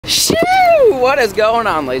Shoo! What is going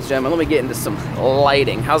on, ladies and gentlemen? Let me get into some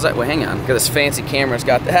lighting. How's that? Well, hang on. Look at this fancy camera's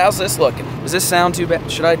got the. How's this looking? Does this sound too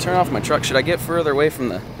bad? Should I turn off my truck? Should I get further away from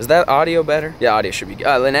the? Is that audio better? Yeah, audio should be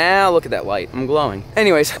good. Now look at that light. I'm glowing.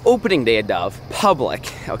 Anyways, opening day of Dove.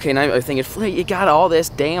 Public. Okay, now you're thinking, Flint, you got all this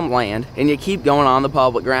damn land and you keep going on the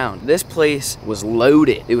public ground. This place was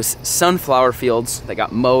loaded. It was sunflower fields that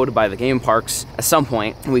got mowed by the game parks at some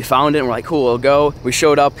point. And we found it and we're like, cool, we'll go. We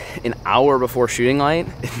showed up an hour before shooting light.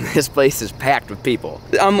 And this place is packed with people.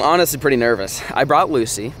 I'm honestly pretty nervous. I brought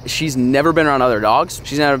Lucy. She's never been around other dogs.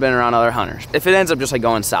 She's never been around other hunters. If it ends up just like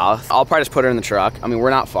going south, I'll probably just put her in the truck. I mean, we're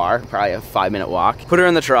not far, probably a 5-minute walk. Put her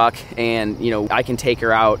in the truck and, you know, I can take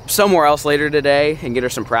her out somewhere else later today and get her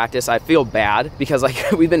some practice. I feel bad because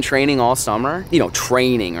like we've been training all summer, you know,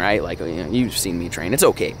 training, right? Like, you know, you've seen me train. It's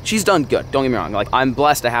okay. She's done good. Don't get me wrong. Like, I'm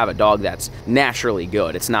blessed to have a dog that's naturally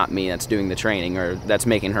good. It's not me that's doing the training or that's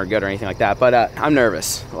making her good or anything like that. But I'm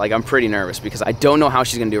nervous. Like, I'm pretty nervous because I don't know how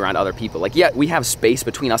she's gonna do around other people. Like, yeah, we have space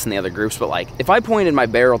between us and the other groups, but like, if I pointed my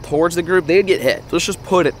barrel towards the group, they'd get hit. So let's just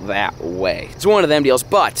put it that way. It's one of them deals.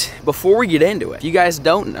 But before we get into it, if you guys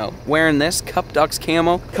don't know, wearing this Cup Ducks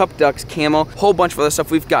camo, whole bunch of other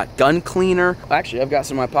stuff. We've got gun cleaner. Actually, I've got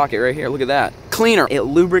some in my pocket right here. Look at that. Cleaner. It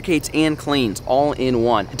lubricates and cleans all in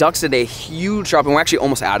one. Ducks did a huge drop, and we're actually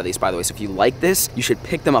almost out of these, by the way. So if you like this, you should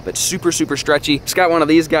pick them up. It's super, super stretchy. It's got one of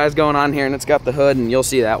these guys going on here, and it's got the hood, and you'll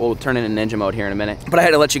see that. We'll turn it in ninja mode here in a minute. But I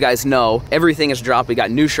had to let you guys know everything is dropped. We got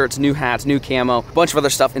new shirts, new hats, new camo, a bunch of other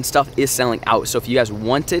stuff, and stuff is selling out. So if you guys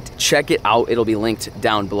want it, check it out. It'll be linked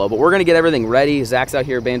down below. But we're gonna get everything ready. Zach's out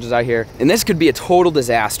here, Banjo's out here, and this could be a total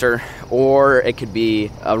disaster, or it could be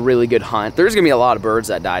a really good hunt. There's gonna be a lot of birds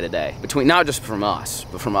that die today, between not just from us,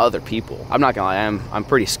 but from other people. I'm not gonna lie, I'm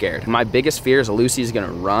pretty scared. My biggest fear is Lucy's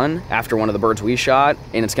gonna run after one of the birds we shot,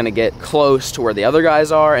 and it's gonna get close to where the other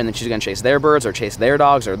guys are, and then she's gonna chase their birds or chase their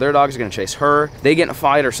dogs, or their dogs are gonna chase her. They get in a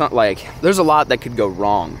fight or something. Like, there's a lot that could go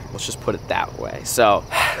wrong. Let's just put it that way. So,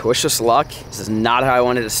 wish us luck. This is not how I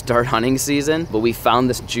wanted to start hunting season, but we found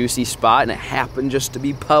this juicy spot, and it happened just to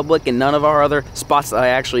be public, and none of our other spots that I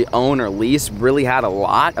actually own or lease really had a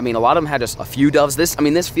lot. I mean, a lot of them had just a few doves. This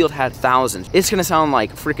field had thousands. It's gonna sound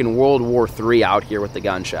like freaking World War III out here with the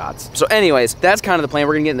gunshots. So anyways, that's kind of the plan.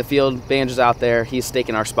 We're gonna get in the field. Banjo's out there. He's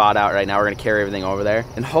staking our spot out right now. We're gonna carry everything over there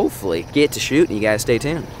and hopefully get to shoot, and you guys stay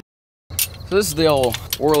tuned. So this is the old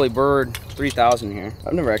Whirly Bird 3000 here.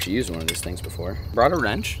 I've never actually used one of these things before. Brought a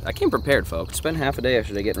wrench. I came prepared, folks. Spent half a day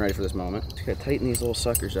yesterday getting ready for this moment. Just gotta tighten these little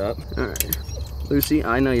suckers up. All right. Lucy,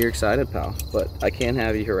 I know you're excited, pal, but I can't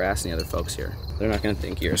have you harassing the other folks here. They're not gonna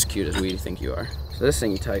think you're as cute as we think you are. So this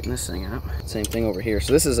thing, you tighten this thing up. Same thing over here.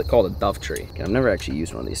 So this is called a dove tree. Okay, I've never actually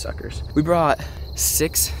used one of these suckers. We brought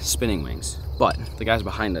 6 spinning wings, but the guys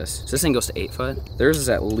behind us, so this thing goes to 8 foot. Theirs is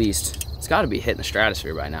at least, it's gotta be hitting the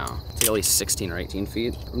stratosphere by now. It's like at least 16 or 18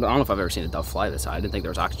 feet. I don't know if I've ever seen a dove fly this high. I didn't think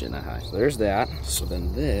there was oxygen that high. So there's that. So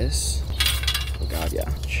then this, oh God,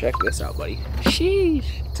 yeah. Check this out, buddy.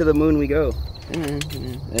 Sheesh. To the moon we go.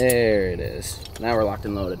 There it is. Now we're locked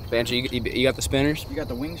and loaded. Banjo, you got the spinners? You got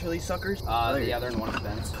the wings for these suckers? Yeah, they're in one of the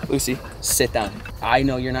bins. Lucy, sit down. I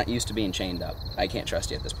know you're not used to being chained up. I can't trust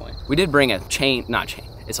you at this point. We did bring a chain, not chain.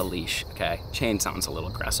 It's a leash, okay? Chain sounds a little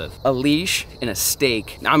aggressive. A leash and a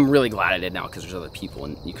stake. Now, I'm really glad I did now because there's other people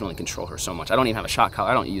and you can only control her so much. I don't even have a shot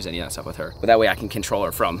collar. I don't use any of that stuff with her. But that way I can control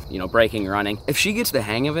her from, you know, breaking and running. If she gets the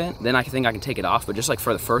hang of it, then I think I can take it off. But just like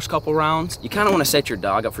for the first couple rounds, you kind of want to set your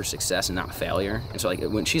dog up for success and not failure. And so like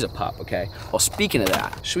when she's a pup, okay? Well, speaking of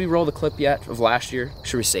that, should we roll the clip yet of last year?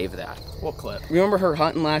 Should we save that? What clip? Remember her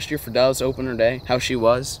hunting last year for doves opener day? How she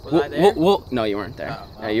was? Was I there? No, you weren't there.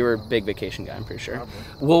 Oh, yeah, you were a big vacation guy, I'm pretty sure. Probably.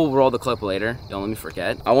 We'll roll the clip later. Don't let me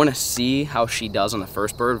forget. I want to see how she does on the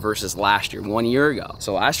first bird versus last year, 1 year ago.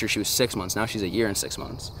 So last year she was 6 months. Now she's a year and 6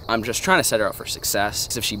 months. I'm just trying to set her up for success.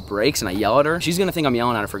 Because if she breaks and I yell at her, she's gonna think I'm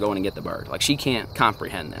yelling at her for going to get the bird. Like, she can't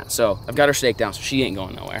comprehend that. So I've got her staked down, so she ain't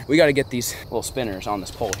going nowhere. We got to get these little spinners on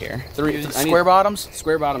this pole here. Square bottoms?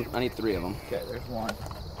 Square bottom. I need 3 of them. Okay, there's one.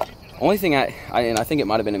 Only thing and I think it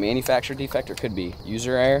might have been a manufacturer defect or could be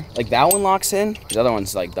user error. Like, that one locks in, the other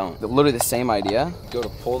ones like don't. They're literally the same idea. Go to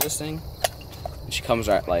pull this thing, and she comes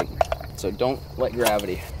right like, so don't let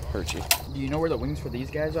gravity hurt you. Do you know where the wings for these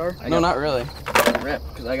guys are? No, not really. Rip,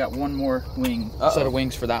 because I got one more wing, Uh-oh. set of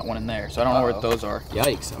wings for that one in there, so I don't know where those are.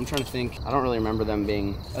 Yikes, I'm trying to think. I don't really remember them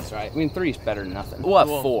being, that's right. I mean, 3's better than nothing. We'll have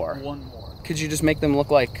 4. One more. could you just make them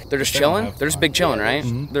look like they're just chilling? They're just big chilling, right?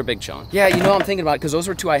 They're big chilling. Yeah, you know what I'm thinking about, because those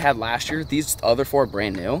were 2 I had last year. These other 4 are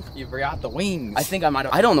brand new. You forgot the wings. I think I might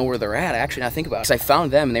have, I don't know where they're at, actually, now I think about it. Because I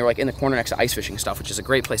found them, and they were like in the corner next to ice fishing stuff, which is a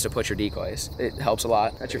great place to put your decoys. It helps a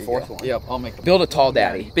lot. That's your 4th one. Yep, I'll make them. Build a tall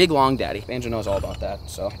daddy. Big, long daddy. Banjo knows all about that,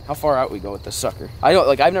 so. How far out we go with this sucker? I don't,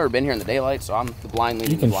 like, I've never been here in the daylight, so I'm the blind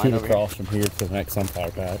leading the blind over here. You can shoot across from here to the next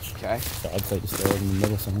sunflower patch. Okay. So I'd say just throw it in the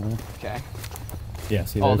middle somewhere. Okay. Yeah,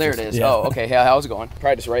 see, oh, there it is. Yeah. Oh, okay. Yeah, how's it going?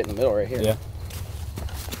 Probably just right in the middle right here. Yeah.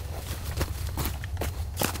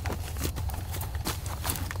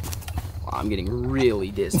 Wow, I'm getting really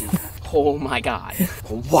dizzy. Oh my God.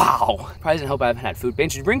 Wow. Probably doesn't help I haven't had food. Ben,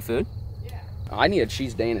 did you bring food? Yeah. Oh, I need a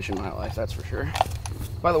cheese Danish in my life, that's for sure.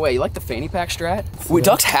 By the way, you like the fanny pack strat? Wait,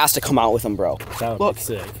 Ducks has to come out with them, bro. That would Look. be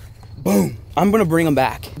sick. Boom. I'm gonna bring them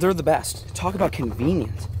back. They're the best. Talk about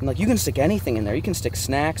convenience. And like, you can stick anything in there. You can stick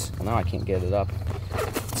snacks. Well, now I can't get it up.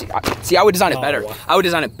 See, I would design it better. Wow. I would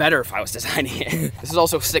design it better if I was designing it. This is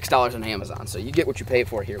also $6 on Amazon, so you get what you pay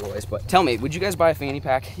for here, boys. But tell me, would you guys buy a fanny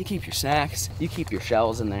pack? You keep your snacks, you keep your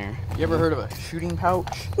shells in there. You ever heard of a shooting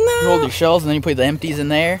pouch? No. You hold your shells and then you put the empties in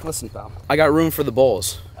there. Listen, pal. I got room for the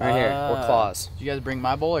bowls right here, or claws. Did you guys bring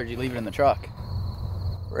my bowl or did you leave it in the truck?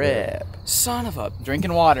 Rip. Son of a.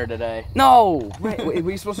 Drinking water today. No. Wait,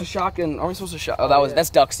 were you supposed to shotgun? Are we supposed to shot? Oh, that's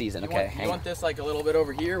duck season. Okay. You want this like a little bit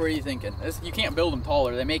over here? What are you thinking? You can't build them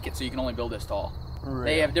taller. They make it so you can only build this tall. Right.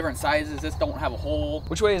 They have different sizes. This don't have a hole.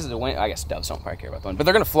 Which way is the wind? I guess doves don't probably care about the wind, but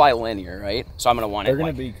they're gonna fly linear, right? So I'm gonna want They're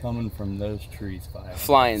gonna be coming from those trees.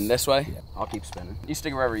 Flying this way? Yeah. I'll keep spinning. You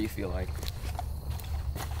stick wherever you feel like.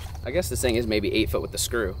 I guess this thing is maybe 8 foot with the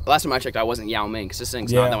screw. Last time I checked, I wasn't Yao Ming, because this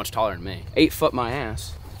thing's not that much taller than me. 8 foot my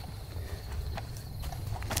ass.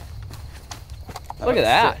 Look at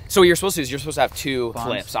that. Sick. So what you're supposed to do is you're supposed to have 2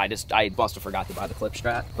 clips. I must have forgot to buy the clip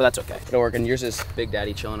strat, but that's okay. It'll work. And yours is Big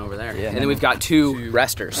Daddy chilling over there. Yeah. And then we've got 2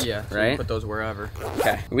 resters. Yeah. So right. Put those wherever.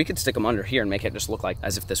 Okay. We could stick them under here and make it just look like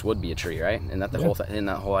as if this would be a tree, right? And that the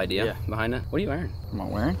whole idea behind it. What are you wearing? Am I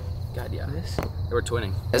wearing? God, yeah. This? They were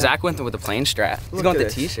twinning. Zach went with the plain strat. He's going with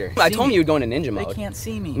the t-shirt. I told him you would go into ninja mode. They can't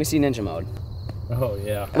see me. Let me see ninja mode. Oh,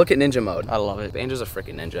 yeah. Look at ninja mode. I love it. Banjo's a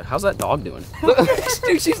freaking ninja. How's that dog doing?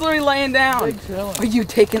 Dude, she's literally laying down. Are you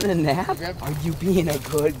taking a nap? Are you being a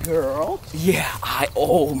good girl? Yeah,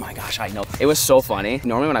 oh my gosh, I know. It was so funny.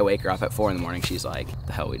 Normally when I wake her up at 4 in the morning, she's like,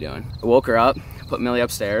 the hell are we doing? I woke her up, put Millie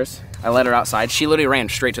upstairs. I let her outside. She literally ran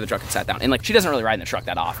straight to the truck and sat down. And like, she doesn't really ride in the truck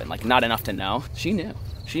that often. Like, not enough to know. She knew.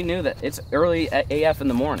 She knew that it's early AF in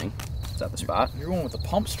the morning. Is that the spot? You're going with the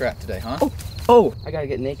pump strap today, huh? Oh, I gotta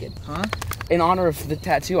get naked. Huh? In honor of the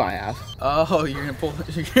tattoo I have. Oh, you're gonna pull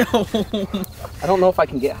I don't know if I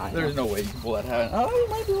can get high. There's no way you can pull that out. Oh, you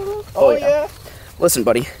might be able to. Oh, yeah. Listen,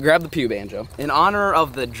 buddy, grab the pew banjo. In honor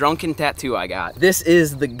of the drunken tattoo I got, this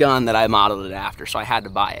is the gun that I modeled it after, so I had to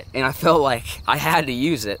buy it. And I felt like I had to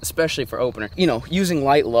use it, especially for opener. You know, using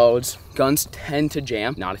light loads, guns tend to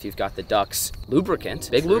jam. Not if you've got the Ducks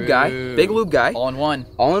lubricant. Big lube guy, big lube guy. All in one.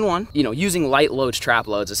 All in one. You know, using light loads, trap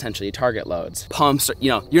loads, essentially target loads. Pumps,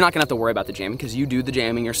 you know, you're not gonna have to worry about the jamming because you do the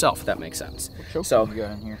jamming yourself, if that makes sense. So, you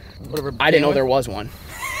got in here? I didn't know there was one.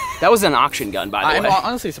 That was an auction gun, by the way. I'm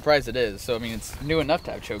honestly surprised it is. So, I mean, it's new enough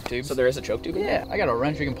to have choke tubes. So there is a choke tube in there? Yeah, I got a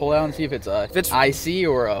wrench you can pull out and see if it's IC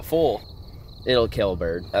or a full. It'll kill a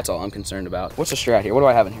bird. That's all I'm concerned about. What's the strat here? What do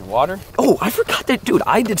I have in here? Water? Oh, I forgot that, dude,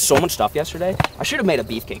 I did so much stuff yesterday. I should have made a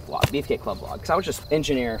BEEFCAKE vlog, BEEFCAKE Club vlog, because I was just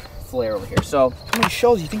engineer FLAIR over here. So, how many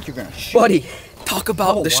shells do you think you're gonna shoot? Buddy, talk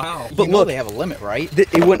about the wow. But you know look, they have a limit, right?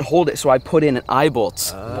 It wouldn't hold it, so I put in an eye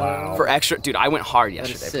bolts Wow. for extra. Dude, I went hard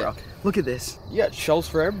yesterday, bro. Look at this. You got shells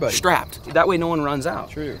for everybody. Strapped. That way no one runs out.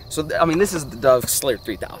 True. So, I mean, this is the Dove Slayer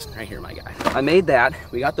 3000 right here, my guy. I made that.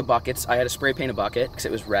 We got the buckets. I had to spray paint a bucket because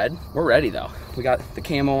it was red. We're ready, though. We got the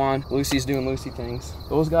camo on. Lucy's doing Lucy things.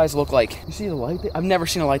 Those guys look like, you see the light? I've never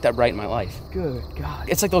seen a light that bright in my life. Good God.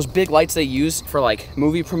 It's like those big lights they use for like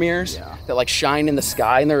movie premieres that like shine in the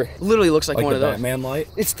sky, and they're literally looks like one of those. Batman light?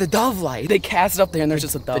 It's the Dove light. They cast it up there and there's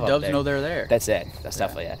just a Dove The up Doves there. know they're there. That's it. That's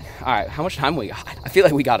definitely it. All right, how much time we got? I feel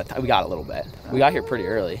like we got a little bit. We got here pretty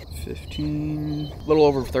early. 15, a little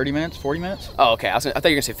over 30 minutes, 40 minutes. Oh, okay. I thought you were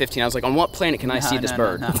gonna say 15. I was like, on what planet can I see this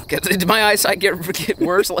bird? Did my eyesight get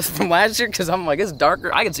worse from last year? Because I'm like, it's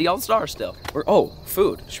darker. I can see all the stars still. Oh,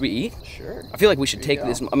 food. Should we eat? Sure. I feel like we should take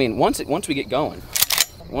this. I mean, once we get going.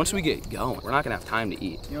 Once we get going, we're not gonna have time to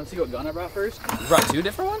eat. You want to see what gun I brought first? You brought 2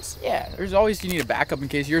 different ones? Yeah, there's always, you need a backup in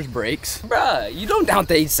case yours breaks. Bruh, you don't doubt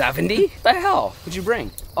the 870. The hell? What'd you bring?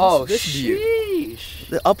 Oh, sheesh.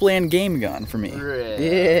 The Upland game gun for me. Really?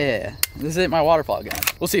 Yeah. This isn't my waterfall gun.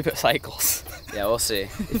 We'll see if it cycles. Yeah, we'll see.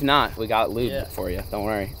 If not, we got lube for you. Don't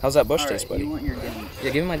worry. How's that bush taste, buddy? You want your Danish.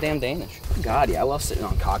 Yeah, give me my damn Danish. God, yeah, I love sitting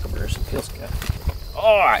on cockaburs. It feels good.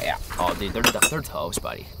 Oh, yeah. Oh, dude, they're toast,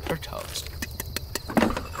 buddy. They're toast.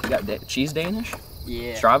 You got cheese Danish?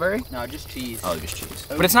 Yeah. Strawberry? No, just cheese. Oh, just cheese.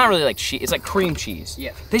 But it's not really like cheese. It's like cream cheese.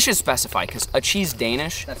 Yeah. They should specify, because a cheese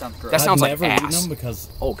Danish. That sounds gross. That sounds like I've never eaten ass. them because.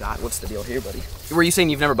 Oh God, what's the deal here, buddy? Were you saying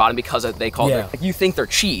you've never bought them because they call it? Like you think they're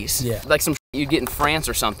cheese? Yeah. Like some you'd get in France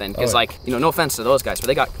or something. Because Oh, yeah. like you know, no offense to those guys, but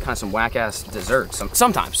they got kind of some whack ass desserts.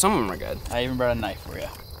 Sometimes some of them are good. I even brought a knife for you.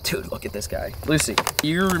 Dude, look at this guy. Lucy,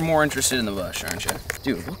 you're more interested in the bush, aren't you?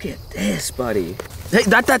 Dude, look at this, buddy. Hey,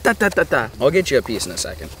 I'll get you a piece in a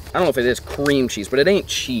second. I don't know if it is cream cheese, but it ain't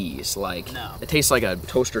cheese. Like, no. It tastes like a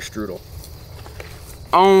toaster strudel.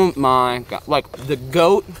 Oh my God. Like the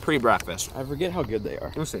goat pre-breakfast. I forget how good they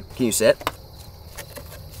are. Lucy, can you sit?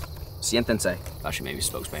 Siéntense. Oh, she maybe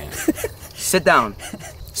spoke Spanish. Sit down.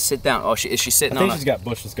 Sit down. Oh, is she sitting I think on she's got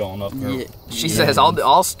bushes going up. Yeah. She says,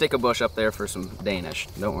 I'll stick a bush up there for some Danish.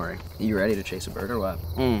 Don't worry. You ready to chase a bird or what?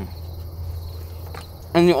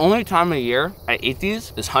 And the only time of year I eat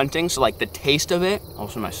these is hunting, so like the taste of it,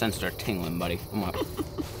 also my senses are tingling, buddy. I'm like,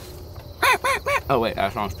 oh wait,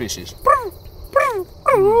 that's wrong species.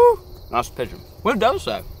 That's a pigeon. What did Dove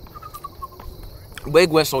say?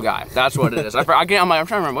 Big whistle guy. That's what it is. I'm trying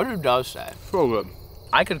to remember. What did Dove say? So good.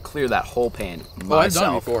 I could clear that whole pan myself. Oh, I've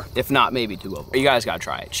done it before. If not, maybe 2 of them. You guys gotta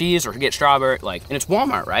try it. Cheese or get strawberry, like, and it's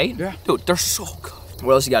Walmart, right? Yeah. Dude, they're so good.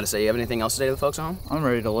 What else you gotta say? You have anything else to say to the folks at home? I'm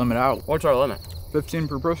ready to limit out. What's our limit? 15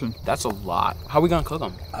 per person. That's a lot. How are we gonna cook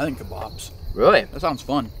them? I think kebabs. Really? That sounds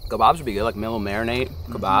fun. Kebabs would be good, like middle marinade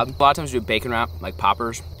kebab. A lot of times we do bacon wrap, like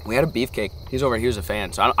poppers. We had a beefcake. He's over here, he was a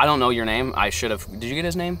fan. So I don't know your name. I should have, did you get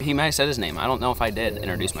his name? He might have said his name. I don't know if I did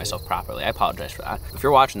introduce myself properly. I apologize for that. If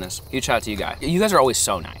you're watching this, huge shout out to you guys. You guys are always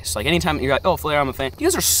so nice. Like anytime you're like, oh, Flair, I'm a fan. You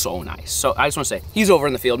guys are so nice. So I just want to say, he's over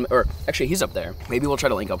in the field, or actually he's up there. Maybe we'll try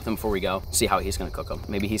to link up with him before we go, see how he's gonna cook them.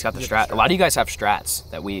 Maybe he's got the strat. A lot of you guys have strats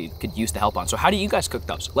that we could use to help on. So how do you guys cook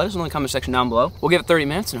those? Let us know in the comment section down below. We'll give it 30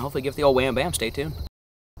 minutes and hopefully give the old wham bam. Stay tuned.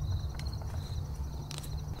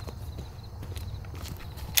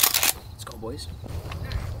 Boys.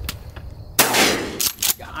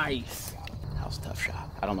 Nice. That was a tough shot.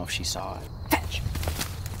 I don't know if she saw it. Fetch.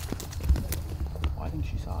 Oh, I think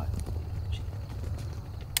she saw it.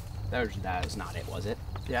 That is not it, was it?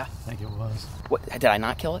 Yeah. I think it was. What? Did I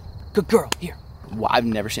not kill it? Good girl. Here. Well, I've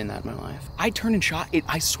never seen that in my life. I turned and shot it.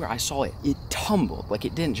 I swear I saw it. It tumbled. Like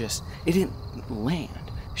it didn't land.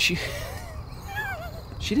 She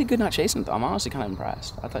did good not chasing though. I'm honestly kind of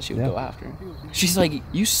impressed. I thought she would go after him. She's like,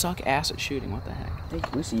 you suck ass at shooting. What the heck? Hey,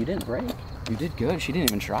 Lucy, you didn't break. You did good. She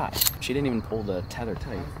didn't even try. She didn't even pull the tether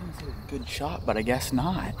tight. Good shot, but I guess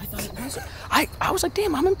not. I thought it was. I was like,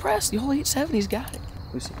 damn, I'm impressed. The whole 870's got it.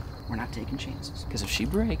 Lucy, we're not taking chances. Because if she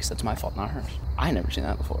breaks, that's my fault, not hers. I never seen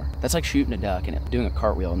that before. That's like shooting a duck and doing a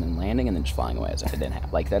cartwheel and then landing and then just flying away as if it didn't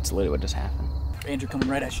happen. Like, that's literally what just happened. Andrew coming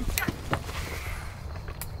right at you.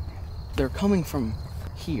 They're coming from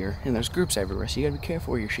here, and there's groups everywhere, so you gotta be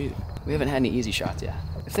careful where you're shooting. We haven't had any easy shots yet.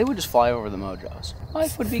 If they would just fly over the mojos,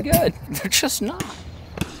 life would be good. They're just not.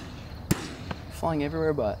 Flying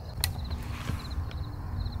everywhere but.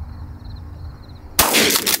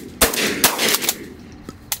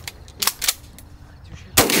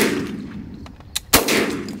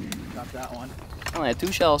 Got that one. I only had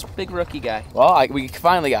 2 shells, big rookie guy. Well, we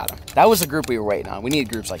finally got him. That was the group we were waiting on. We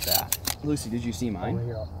need groups like that. Lucy, did you see mine?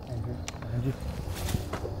 Andrew.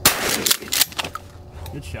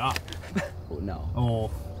 Good shot. Oh, no. Oh.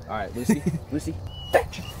 All right, Lucy. Lucy,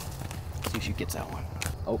 fetch. See if she gets that one.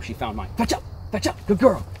 Oh, she found mine. Fetch up. Fetch up. Good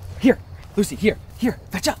girl. Here. Lucy, here. Here.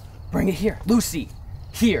 Fetch up. Bring it here. Lucy,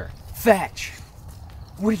 here. Fetch.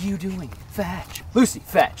 What are you doing? Fetch. Lucy,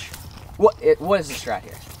 fetch. What is the strat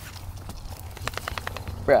here?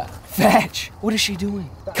 Bruh. Fetch. What is she doing?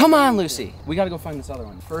 Come on, Lucy. We gotta go find this other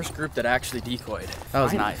one. First group that actually decoyed. That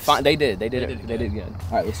was nice. They did good.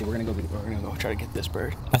 All right, Lucy, we're gonna go try to get this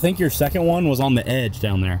bird. I think your second one was on the edge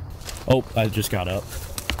down there. Oh, I just got up.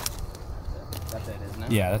 That's it, isn't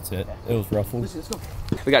it? Yeah, that's it. Okay. It was ruffled. Lucy, let's go.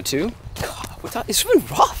 We got 2? God, it's been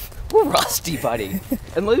rough. We're rusty, buddy.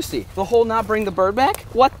 And Lucy, the whole not bring the bird back?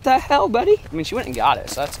 What the hell, buddy? I mean, she went and got it,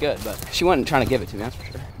 so that's good, but she wasn't trying to give it to me, that's for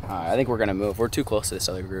sure. All right, I think we're gonna move. We're too close to this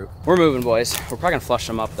other group. We're moving, boys. We're probably gonna flush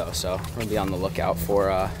them up, though, so we're gonna be on the lookout for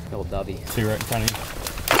little Dubby. See right in front of you.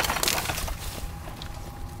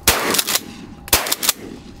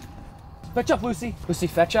 Fetch up, Lucy. Lucy,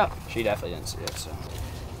 fetch up. She definitely didn't see it, so.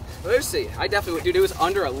 Lucy, I definitely would, dude, it was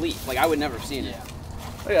under a leaf. Like, I would never have seen it.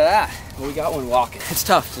 Look at that. Well, we got one walking. It's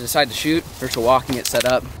tough to decide to shoot or to walk and get set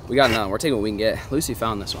up. We got another. We're taking what we can get. Lucy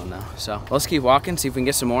found this one though. So let's keep walking, see if we can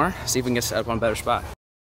get some more, see if we can get set up on a better spot.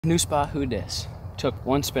 New spot, who dis? Took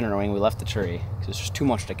one spinner wing, we left the tree because it's just too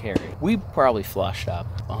much to carry. We probably flushed up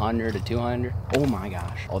 100 to 200. Oh my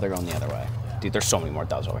gosh. Oh, they're going the other way. Dude, there's so many more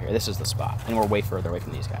doves over here. This is the spot. And we're way further away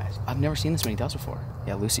from these guys. I've never seen this many doves before.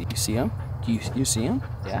 Yeah, Lucy, you see them? Do you see them?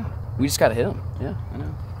 Yeah. We just gotta hit them. Yeah, I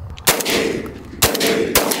know. There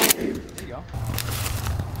you go.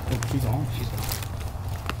 Oh, she's on.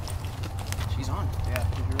 She's on. Yeah,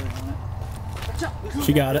 she's really on it. Watch out.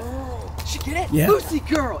 She got it. She get it? Yeah. Lucy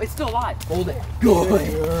girl, it's still alive. Hold it. Good.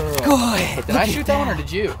 Good. Did I shoot that one or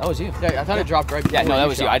did you? That was you. Yeah, I thought it dropped right before. Yeah, no, that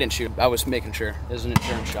was shot. you. I didn't shoot. I was making sure. It was an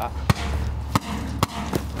insurance shot.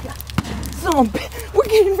 We're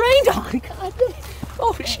getting rained on. God damn.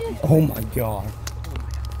 Oh shit. Oh my god.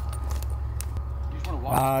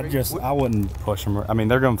 I wouldn't push them. I mean,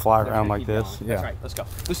 they're gonna fly around like this. Going. Yeah. That's right. Let's go.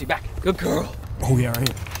 Lucy, back. Good girl. Oh yeah, right.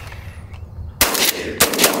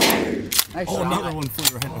 Nice Oh, shot. another one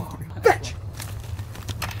flew right over. Fetch.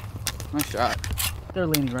 Nice shot. They're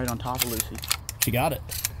leaning right on top of Lucy. She got it.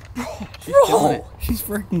 She's killing it. She's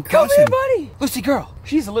freaking Come crushing. here, buddy. Lucy girl.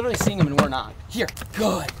 She's literally seeing them and we're not. Here.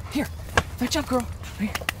 Good. Here. Fetch up, girl. Here.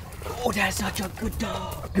 Oh, that's such a good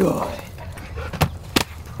dog. Good.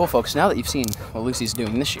 Well, folks, now that you've seen what Lucy's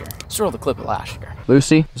doing this year, let's roll the clip of last year.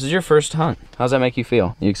 Lucy, this is your first hunt. How's that make you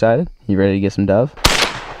feel? You excited? You ready to get some dove?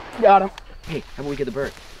 Got him. Hey, how about we get the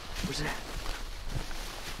bird? Where's that?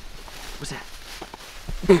 What's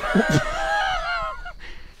that?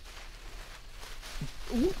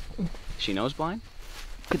 She knows blind?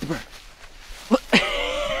 Get the bird.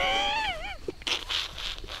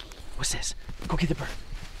 What's this? Go get the bird.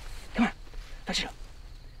 Come on. Fetch it up.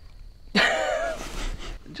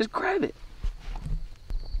 Just grab it.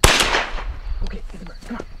 Okay, get the bird.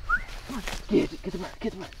 Come on. Come on. Get the bird.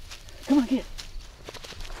 Get the bird. Come on, get it.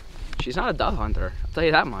 She's not a dove hunter. I'll tell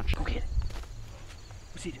you that much. Go get it.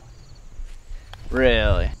 What's he doing?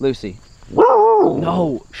 Really? Lucy.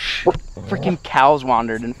 No. Shh. Freaking cows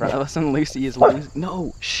wandered in front of us and Lucy is losing.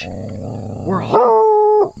 No. Shh.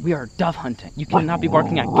 We are dove hunting. You cannot be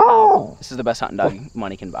barking at cows. This is the best hunting dog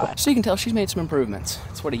money can buy. So you can tell she's made some improvements.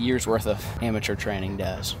 That's what a year's worth of amateur training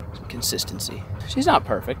does. Some consistency. She's not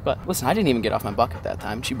perfect, but listen, I didn't even get off my bucket that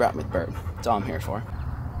time. She brought me the bird. That's all I'm here for.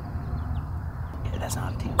 Yeah, that's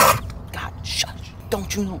not a team. God, shush.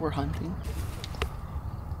 Don't you know we're hunting?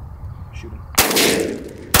 Shoot him.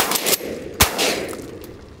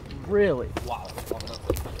 Really? Wow.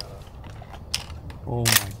 Oh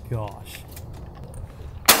my gosh.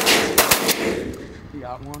 You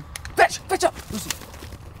got one. Fetch up, Lucy.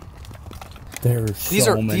 There's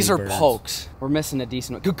so many these are birds. pokes. We're missing a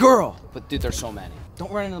decent one. Good girl. But dude, there's so many.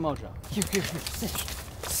 Don't run into the mojo. Here.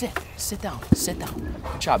 Sit down.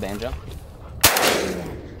 Good job, Banjo.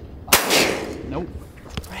 Nope.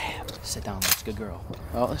 Sit down, that's a good girl.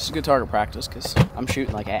 Well, this is good target practice because I'm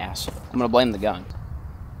shooting like ass. I'm gonna blame the gun.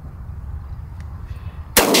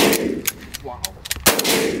 Wow.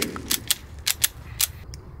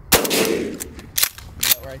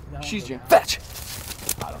 Right, She's jammed. Fetch!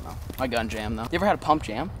 I don't know. My gun jam though. You ever had a pump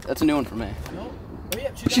jam? That's a new one for me. No. Oh,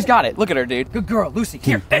 yeah, She's got it. Look at her, dude. Good girl, Lucy.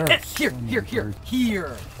 Here. Here.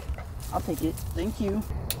 Here. I'll take it. Thank you.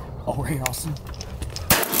 Oh, hey, Austin.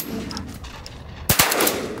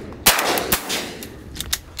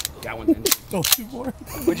 Got one. Then. Oh, two more.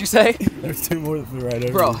 What'd you say? There's two more that flew right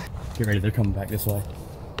over. Bro. Me. Get ready. They're coming back this way.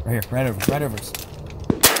 Right here. Right over us.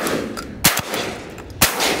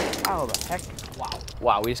 How the heck?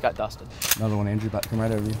 Wow, we just got dusted. Another one, Andrew, about to come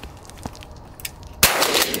right over you.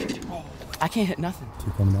 I can't hit nothing. Two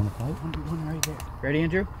coming down the pipe. One right there. Ready,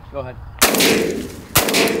 Andrew? Go ahead.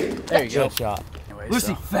 There you go. Good shot. Anyways,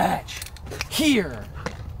 Lucy, fetch. Here.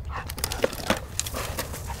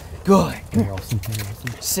 Good. Here, Austin.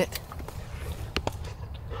 Sit.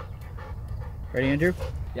 Ready, Andrew?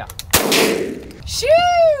 Yeah.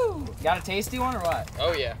 Shoo! Got a tasty one or what?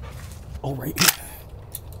 Oh, yeah. Oh, right.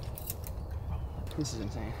 This is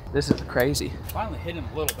insane. This is crazy. Finally hit him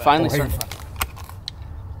a little bit. Finally Oh, hey. started.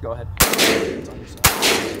 Go ahead. It's on your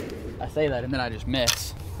side. I say that and then I just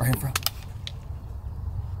miss. Right in front.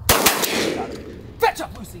 Fetch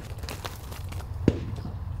up, Lucy.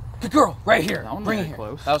 Good girl, right here. That one Bring was it here.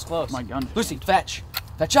 close. That was close. My gun. Lucy, fetch.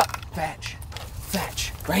 Fetch up. Fetch.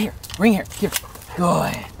 Right here. Bring here. Here.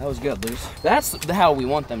 Good. That was good, Lucy. That's how we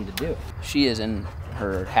want them to do it. She is in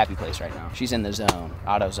her happy place right now. She's in the zone,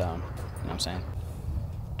 auto zone. You know what I'm saying?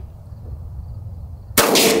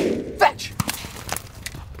 Fetch.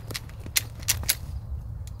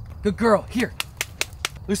 Good girl. Here.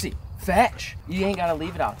 Lucy, Fetch. You ain't gotta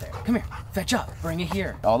leave it out there. Come here. Fetch up. Bring it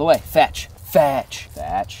here. All the way. Fetch. Fetch.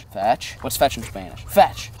 Fetch. Fetch. What's fetch in Spanish?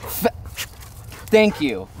 Fetch. Thank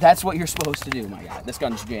you. That's what you're supposed to do, my guy. This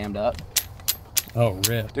gun's jammed up. Oh,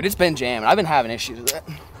 rip. Dude, it's been jammed. I've been having issues with it.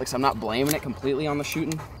 Like, so I'm not blaming it completely on the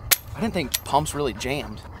shooting. I didn't think pumps really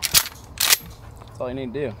jammed. That's all you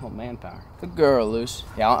need to do. A little manpower. Good girl, Luce.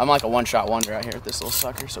 Yeah, I'm like a one-shot wonder out here with this little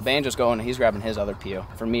sucker. So Banjo's going, he's grabbing his other PO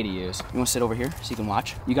for me to use. You want to sit over here so you can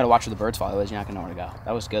watch? You got to watch where the birds fly, otherwise you're not going to know where to go.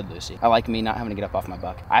 That was good, Lucy. I like me not having to get up off my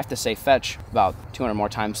buck. I have to say fetch about 200 more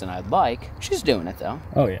times than I'd like. She's doing it, though.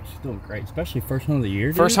 Oh, yeah, she's doing great, especially first hunt of the year,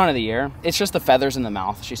 dude. First hunt of the year. It's just the feathers in the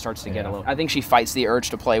mouth. She starts to get a little... I think she fights the urge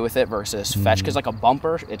to play with it versus fetch, because like a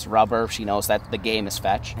bumper, it's rubber. She knows that the game is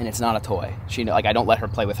fetch, and it's not a toy. She like, I don't let her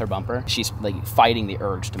play with her bumper. She's like fighting the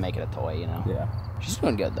urge to make it a toy, you know? Yeah. She's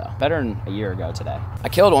doing good, though. Better than a year ago today. I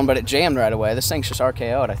killed one, but it jammed right away. This thing's just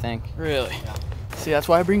RKO'd, I think. Really? Yeah. See, that's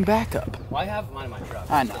why I bring backup. Well, I have mine in my truck.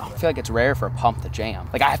 I know. I feel like it's rare for a pump to jam.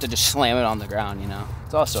 Like, I have to just slam it on the ground, you know?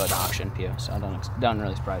 It's also an auction pew, so it doesn't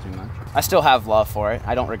really surprise me much. I still have love for it.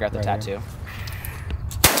 I don't regret the tattoo.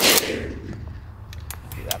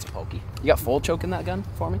 Dude, that's a pokey. You got full choke in that gun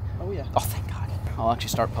for me? Oh, yeah. Oh, thank God. I'll actually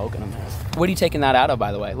start poking them. What are you taking that out of,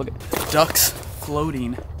 by the way? Look at Ducks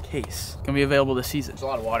floating case. Gonna be available this season. There's a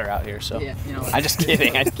lot of water out here, so. Yeah, you know. I'm just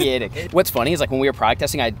kidding, I'm kidding. What's funny is like when we were product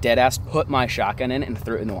testing, I dead ass put my shotgun in and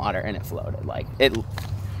threw it in the water and it floated. Like it.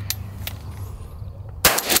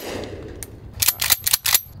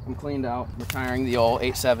 I'm cleaned out, retiring the old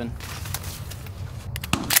 8.7.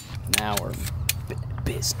 Now we're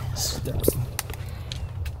business.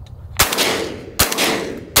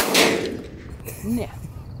 Yeah.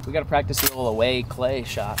 We gotta practice the old away clay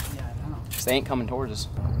shot. Yeah, I know. They ain't coming towards us.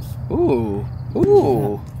 Ooh,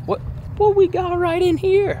 ooh. What we got right in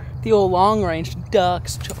here? The old long range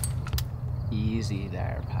ducks. Easy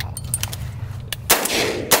there, pal.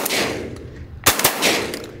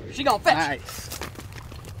 She gonna fetch. Nice.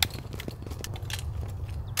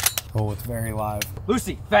 Oh, it's very live.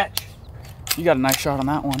 Lucy, fetch. You got a nice shot on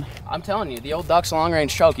that one. I'm telling you, the old duck's long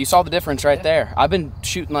range choke. You saw the difference right there. I've been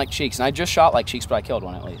shooting like cheeks, and I just shot like cheeks, but I killed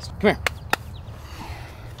one at least. Come here.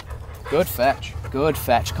 Good fetch. Good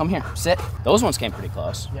fetch. Come here. Sit. Those ones came pretty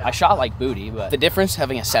close. Yeah. I shot like booty, but the difference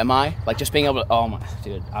having a semi, like just being able to, oh my,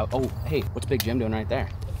 dude. Oh, hey, what's Big Jim doing right there?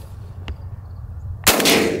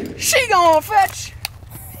 She gonna fetch.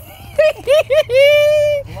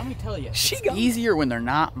 Well, let me tell you, it's easier when they're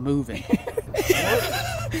not moving.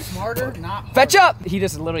 Smarter, not harder. Fetch up. He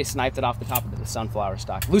just literally sniped it off the top of the sunflower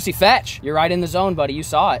stalk. Lucy, fetch. You're right in the zone, buddy. You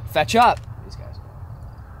saw it. Fetch up. These guys.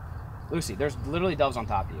 Lucy, there's literally doves on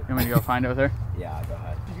top of you. You want me to go find it with her? Yeah, go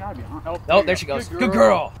ahead. She's gotta be on. Oh, there she goes. Good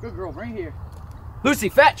girl. Good girl, bring it here. Lucy,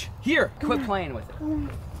 fetch. Here, quit playing with it.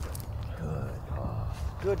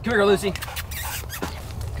 Good. Come here, Lucy.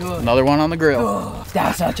 Good. Another one on the grill. Oh,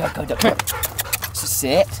 that's such a good duck.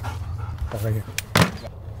 Sit. Right here.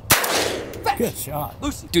 Good shot.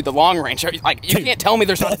 Lucy. Dude, the long range, like, you can't tell me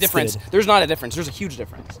there's not a difference. There's not a difference. There's a huge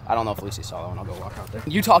difference. I don't know if Lucy saw that one. I'll go walk out there.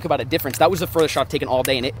 You talk about a difference. That was the furthest shot taken all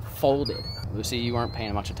day, and it folded. Lucy, you weren't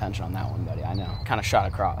paying much attention on that one, buddy. I know. Kind of shot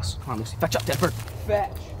across. Come on, Lucy. Fetch up, dead bird.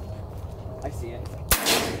 Fetch. I see it.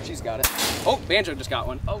 She's got it. Oh, Banjo just got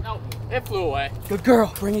one. Oh, no. It flew away. Good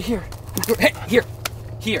girl. Bring it here. Hey, here.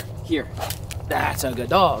 Here. Here. That's a good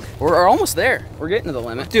dog. We're almost there. We're getting to the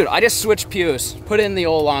limit. Dude, I just switched pews. Put in the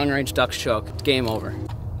old long range duck's choke. It's game over.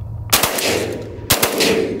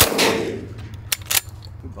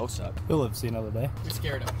 We both suck. He'll live to see another day. We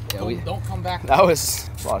scared him. Yeah, don't come back. That was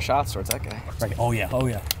a lot of shots towards that guy. Right. Oh yeah. Oh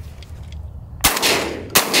yeah.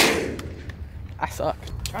 I suck.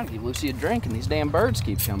 I'm trying to give Lucy a drink and these damn birds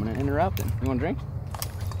keep coming and interrupting. You want a drink?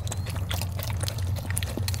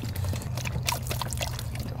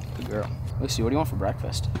 Good girl. Lucy, what do you want for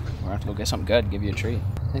breakfast? We're gonna have to go get something good, give you a treat.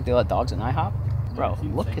 Think they let dogs in IHOP? Bro,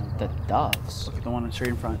 look at the doves. Look at the one straight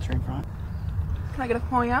in front, straight in front. Can I get a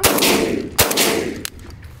Hoyan?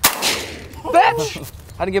 Bitch!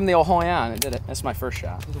 I had to give him the old Hoyan. I did it. That's my first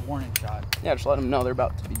shot. It was a warning shot. Yeah, just let them know they're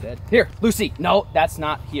about to be dead. Here, Lucy. No, that's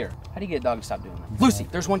not here. How do you get a dog to stop doing that? Lucy,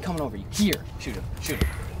 there's one coming over you. Here. Shoot him. Shoot him.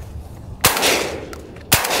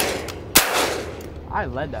 I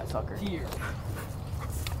led that sucker. Here.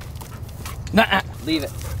 Nah, leave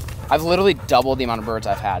it. I've literally doubled the amount of birds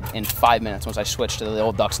I've had in 5 minutes once I switched to the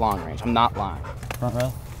old duck's long range. I'm not lying. Front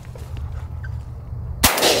row.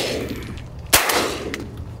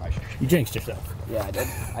 You jinxed yourself. Yeah, I did.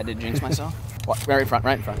 I did jinx myself. What? Right in front,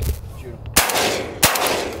 right in front. Shoot him.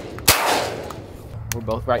 We're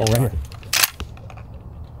both right in front. Here.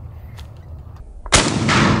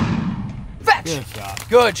 Fetch! Good shot.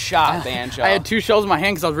 Good shot, Banjo. I had 2 shells in my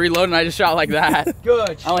hand because I was reloading. I just shot like that.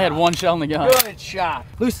 Good shot. I only had 1 shell in the gun. Good shot.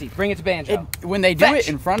 Lucy, bring it to Banjo. When they do it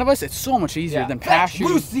in front of us, it's so much easier than pass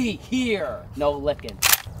shooting. Lucy, here. No licking.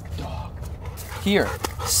 Dog. Here,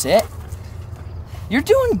 sit. You're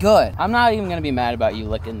doing good. I'm not even gonna be mad about you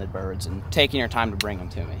licking the birds and taking your time to bring them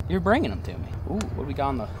to me. You're bringing them to me. Ooh, what do we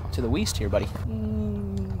got on to the west here, buddy?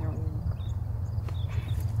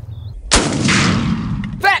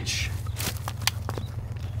 Fetch!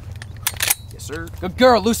 Yes, sir. Good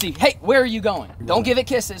girl, Lucy. Hey, where are you going? Don't give it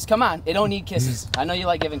kisses. Come on. It don't need kisses. I know you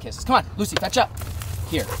like giving kisses. Come on, Lucy, fetch up.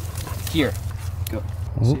 Here. Here. Go.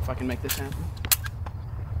 See if I can make this happen.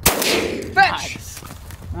 Fetch!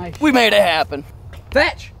 Nice. We made it happen.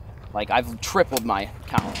 Fetch! Like, I've tripled my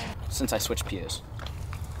count since I switched pews.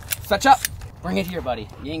 Fetch up. Bring it here, buddy.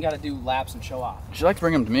 You ain't got to do laps and show off. She likes to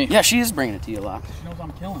bring them to me. Yeah, she is bringing it to you a lot. She knows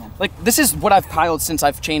I'm killing them. Like, this is what I've piled since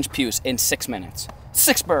I've changed pews in 6 minutes.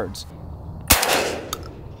 6 birds.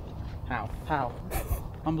 How? How?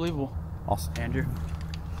 Unbelievable. Awesome. Andrew.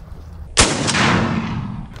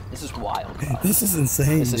 This is wild. This is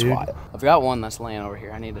insane, This is wild. I've got one that's laying over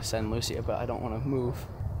here. I need to send Lucy, but I don't want to move.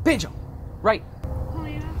 Banjo! Right. Oh,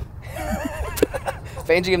 yeah.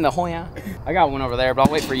 Banjo, give him the whole yeah. I got one over there, but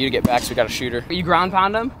I'll wait for you to get back so we got a shooter. You ground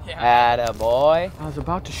pound him? Yeah. Atta boy. I was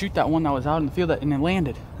about to shoot that one that was out in the field and it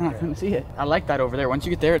landed. And I couldn't see it. I like that over there. Once you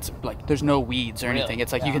get there, it's like there's no weeds or anything.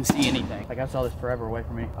 It's like you can see anything. Like I saw this forever away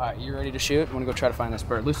from me. All right, you ready to shoot? I'm gonna go try to find this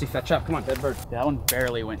bird. Lucy, fetch up. Come on, dead bird. Yeah, that one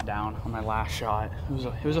barely went down on my last shot.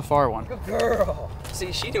 It was a far one. Good girl.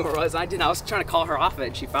 See, she knew where it was. I didn't. I was trying to call her off of it,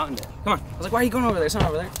 and she found it. Come on. I was like, why are you going over there? It's not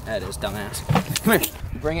over there. That is dumbass. Come here.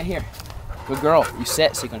 Bring it here. Good girl. You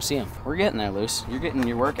sit so you can see him. We're getting there, Luce. You're getting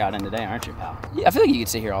your workout in today, aren't you, pal? Yeah, I feel like you could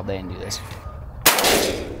sit here all day and do this.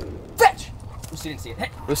 Fetch! Lucy didn't see it. Hey.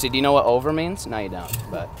 Lucy, do you know what over means? No, you don't,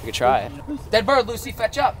 but you could try it. Dead bird, Lucy,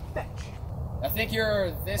 fetch up. Fetch. I think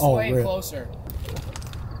you're this way really? closer.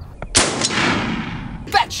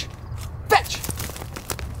 Fetch! Fetch!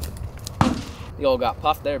 The old got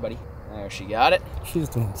puffed there, buddy. There, she got it. She's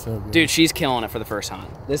doing so good. Dude, she's killing it for the first hunt.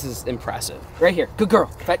 This is impressive. Right here. Good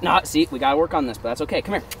girl. No, see, we gotta work on this, but that's okay.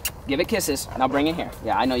 Come here. Give it kisses. Now bring it here.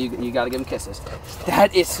 Yeah, I know you gotta give him kisses.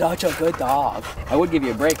 That is such a good dog. I would give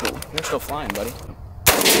you a break, but you're still flying, buddy.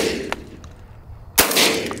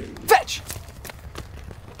 Fetch!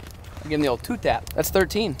 Give him the old toot tap. That's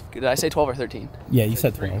 13. Did I say 12 or 13? Yeah, you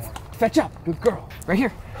said 12. Fetch up. Good girl. Right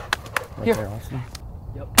here. Right Here. there also.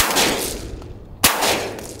 Yep.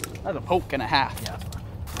 That's a poke and a half. Yeah. All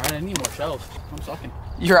right, I need more shells. I'm sucking.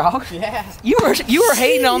 You're out? Yeah. You were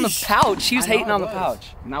hating on the pouch. She was I know hating I on the was. pouch.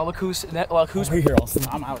 Now look who's Right here also.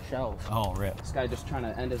 I'm out of shells. Oh, rip. This guy just trying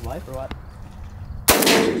to end his life or what?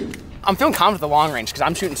 I'm feeling confident with the long range because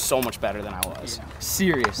I'm shooting so much better than I was. Yeah.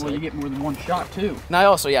 Seriously. Well, you get more than one shot too. And I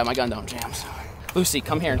also, yeah, my gun don't jam. So. Lucy,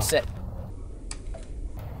 come here and sit.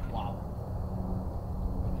 Wow.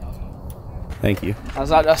 Thank you. I was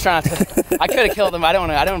trying to. I could have killed him. I don't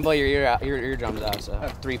want to blow your eardrums out. So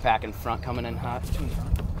 3-pack in front coming in hot.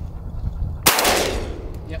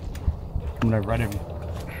 Yep. I'm gonna run him.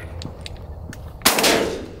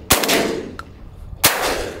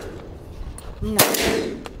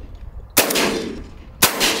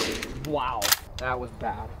 Wow, that was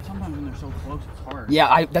bad. Sometimes when they're so close, it's hard.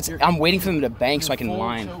 Yeah, I'm waiting for them to bank so I can Full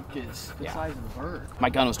line. choke is the Yeah. size of the bird. My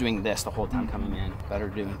gun was doing this the whole time coming in. Better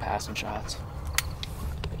doing passing shots.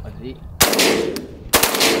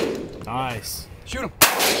 Nice. Shoot him.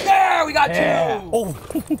 There, we got Yeah. two. Oh.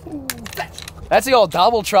 That's the old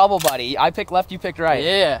double trouble, buddy. I picked left, you picked right.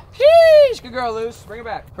 Yeah. Sheesh, good girl, Luce. Bring it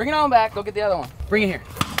back. Bring it on back. Go get the other one. Bring it here.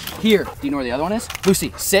 Here. Do you know where the other one is?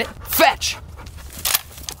 Lucy, sit. Fetch.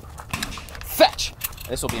 Fetch.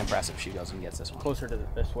 This will be impressive if she goes and gets this one. Closer to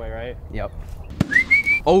this way, right? Yep.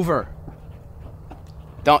 Over.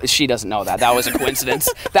 She doesn't know that. That was a coincidence.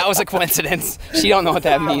 That was a coincidence. She don't know what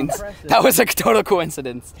that means. Impressive. That was a total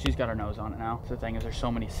coincidence. She's got her nose on it now. The thing is, there's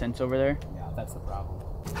so many scents over there. Yeah, that's the problem.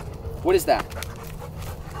 What is that?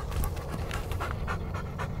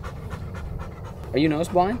 Are you nose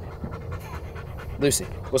blind? Lucy,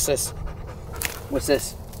 what's this? What's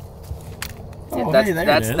this? Oh, that's, hey, there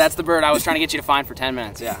that's, it is. that's the bird I was trying to get you to find for 10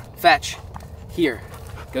 minutes, yeah. Fetch. Here.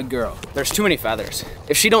 Good girl. There's too many feathers.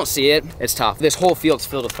 If she don't see it, it's tough. This whole field's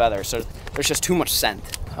filled with feathers, so there's just too much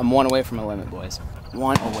scent. I'm one away from a limit, boys.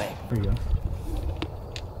 One away. There you go.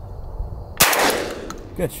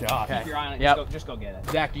 Good shot. Keep your eye on it. Yep. Just go get it.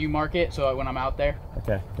 Zach, do you mark it so when I'm out there?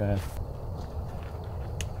 Okay, go ahead.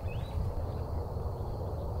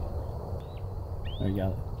 There you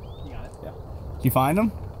got it. You got it. Yeah. Did you find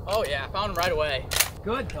him? Oh yeah, I found him right away.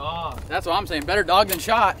 Good dog. That's what I'm saying. Better dog than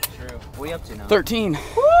shot. True. What are you up to now? 13.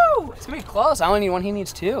 Woo! It's gonna be close. I only need one. He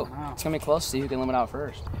needs 2. Wow. It's gonna be close. See who can limit out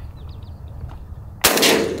first.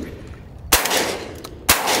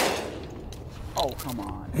 Oh, come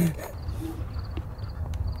on.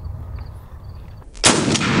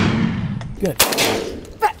 Good.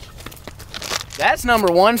 That's number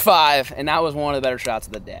 1-5, and that was one of the better shots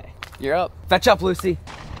of the day. You're up. Fetch up, Lucy.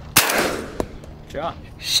 Shot.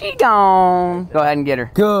 She gone. Go ahead and get her.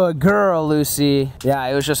 Good girl, Lucy. Yeah,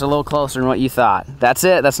 it was just a little closer than what you thought. That's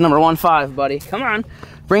it. That's number 1-5, buddy. Come on.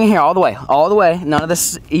 Bring it here all the way. All the way. None of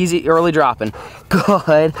this easy early dropping.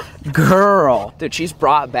 Good girl. Dude, she's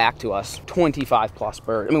brought back to us 25 plus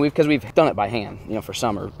birds. I mean, because we've done it by hand, you know, for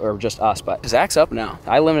summer or just us. But Zach's up now.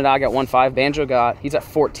 I limited. I got 1-5. Banjo he's at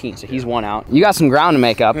 14, so he's 1 out. You got some ground to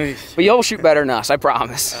make up, but you'll shoot better than us, I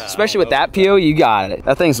promise. Especially with that PO, you got it.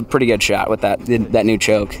 That thing's a pretty good shot with that new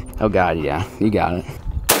choke. Oh God, yeah, you got it.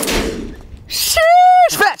 Sheesh,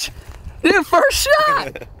 fetch. Dude, first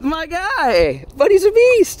shot! My guy! Buddy's a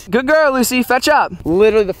beast! Good girl, Lucy, fetch up.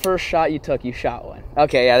 Literally the first shot you took, you shot one.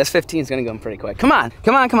 Okay, yeah, this 15 is gonna go pretty quick. Come on,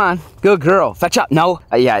 come on, come on. Good girl, fetch up. No,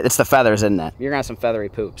 yeah, it's the feathers, isn't it? You're gonna have some feathery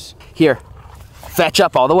poops. Here, fetch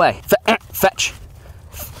up all the way. Fetch.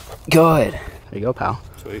 Good. There you go, pal.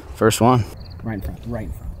 Sweet. First one. Right in front, right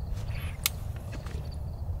in front.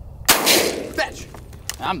 Fetch!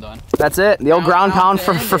 I'm done. That's it. The old ground pound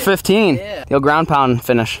for 15. Yeah. The old ground pound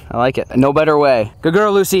finish. I like it. No better way. Good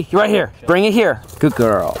girl, Lucy. You're right here. Bring it here. Good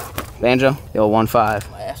girl. Banjo, the old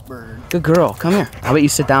 1-5. Last bird. Good girl. Come here. How about you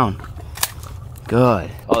sit down?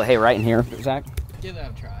 Good. Oh, hey, right in here, Zach. Give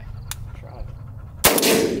that a try.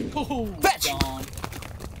 Oh, Fetch! gone.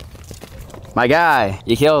 My guy,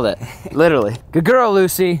 you killed it. Literally. Good girl,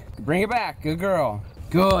 Lucy. Bring it back. Good girl.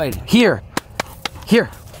 Good. Here. Here.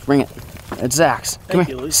 Bring it. It's Zach's. Come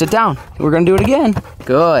here. Sit down. We're gonna do it again.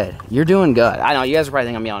 Good. You're doing good. I know you guys are probably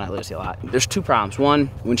thinking I'm yelling at Lucy a lot. There's 2 problems. One,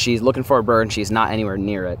 when she's looking for a bird and she's not anywhere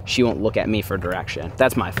near it, she won't look at me for direction.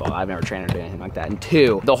 That's my fault. I've never trained her to do anything like that. And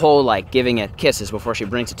 2, the whole like giving it kisses before she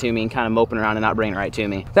brings it to me and kind of moping around and not bringing it right to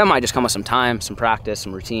me. That might just come with some time, some practice,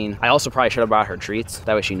 some routine. I also probably should have brought her treats.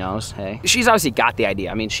 That way she knows, hey. She's obviously got the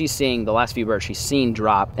idea. I mean, she's seeing the last few birds she's seen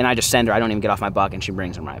drop, and I just send her. I don't even get off my buck, and she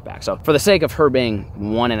brings them right back. So for the sake of her being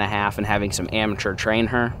 1.5 and having some amateur train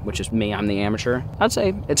her, which is me, I'm the amateur, I'd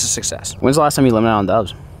say it's a success. When's the last time you limited on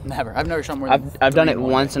doves? Never. I've never shot more than I've done it 3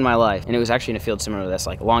 once in my life, and it was actually in a field similar to this,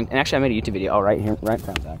 like long, and actually I made a YouTube video, right here, right in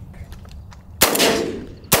front of that.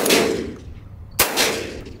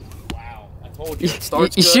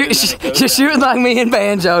 You're shooting like me and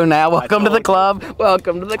Banjo now. Welcome to the club.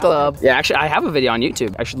 Welcome to the club. Yeah, actually, I have a video on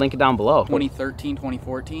YouTube. I should link it down below. 2013,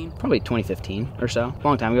 2014? Probably 2015 or so. A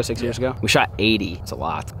long time ago, 6 years ago. We shot 80. It's a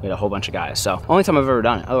lot. We had a whole bunch of guys. So, only time I've ever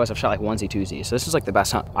done it. Otherwise, I've shot like onesie, twosie. So, this is like the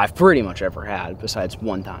best hunt I've pretty much ever had, besides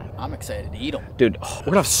one time. I'm excited to eat them. Dude, we're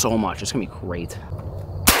gonna have so much. It's gonna be great.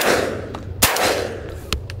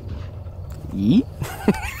 Yeet.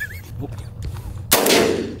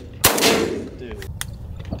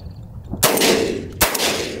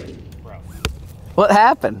 What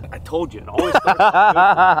happened? I told you, it always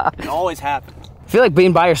starts. It always happens. I feel like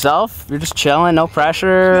being by yourself. You're just chilling, no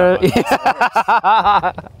pressure. No,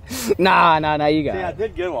 nah, you got it. Yeah, I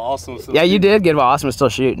did good while Austin was still Yeah, you shooting. did good while Austin was still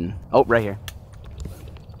shooting. Oh, right here.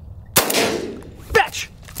 Fetch!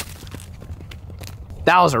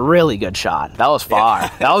 That was a really good shot. That was far.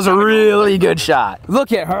 That was a really good shot.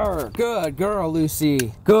 Look at her. Good girl,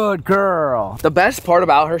 Lucy. Good girl. The best part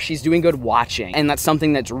about her, she's doing good watching. And that's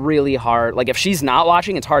something that's really hard. Like, if she's not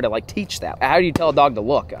watching, it's hard to, like, teach that. How do you tell a dog to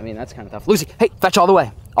look? I mean, that's kind of tough. Lucy, hey, fetch all the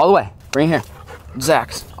way. All the way. Bring it here.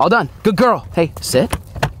 Zach's. All done. Good girl. Hey, sit.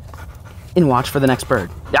 And watch for the next bird.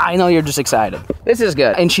 Yeah, I know you're just excited. This is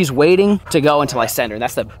good. And she's waiting to go until I send her. And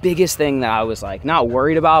that's the biggest thing that I was like, not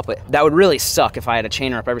worried about, but that would really suck if I had to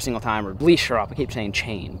chain her up every single time or leash her up. I keep saying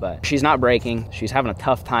chain, but she's not breaking. She's having a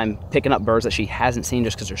tough time picking up birds that she hasn't seen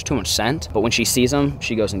just because there's too much scent. But when she sees them,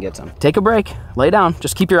 she goes and gets them. Take a break, lay down.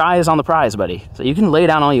 Just keep your eyes on the prize, buddy. So you can lay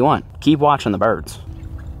down all you want. Keep watching the birds.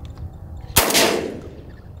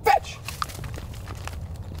 Fetch!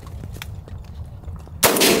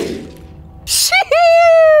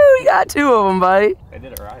 You got 2 of them, buddy. I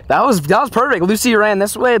did it right. That was perfect. Lucy ran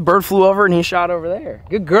this way, bird flew over, and he shot over there.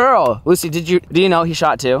 Good girl. Lucy, do you know he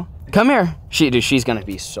shot 2? Come here. She's gonna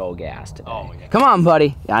be so gassed today. Oh, yeah. Come on,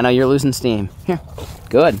 buddy. Yeah, I know you're losing steam. Here.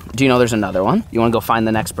 Good. Do you know there's another one? You wanna go find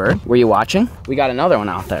the next bird? Were you watching? We got another one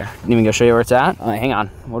out there. Didn't even go show you where it's at? Hang on.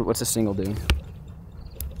 What's this single doing?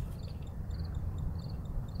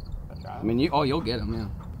 I mean, you'll get him, yeah.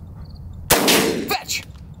 Fetch!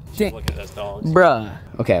 Look at this dog. Bruh.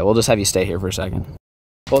 Okay, we'll just have you stay here for a second.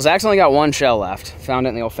 Well, Zach's only got one shell left. Found it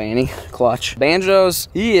in the old fanny clutch. Banjo's,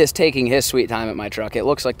 he is taking his sweet time at my truck. It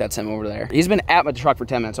looks like that's him over there. He's been at my truck for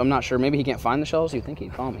 10 minutes, so I'm not sure. Maybe he can't find the shells. You'd think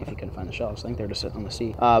he'd follow me if he couldn't find the shells. I think they're just sitting on the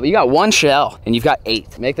seat. But you got one shell, and you've got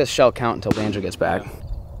 8. Make this shell count until Banjo gets back.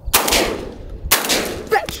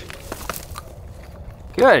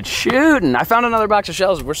 Good shooting. I found another box of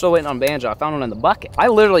shells. We're still waiting on Banjo. I found one in the bucket. I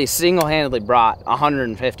literally single-handedly brought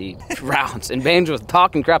 150 rounds, and Banjo was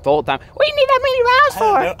talking crap the whole time. What do you need that many rounds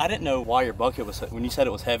for? I didn't know why your bucket was, when you said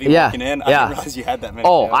it was heavy walking in, I didn't realize you had that many.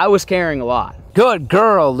 Oh, I was carrying a lot. Good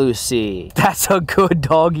girl, Lucy. That's a good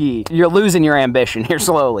doggy. You're losing your ambition here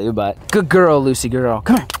slowly, but good girl, Lucy girl.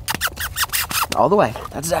 Come here. All the way.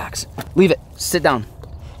 That's Zach's. Leave it. Sit down.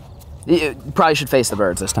 You probably should face the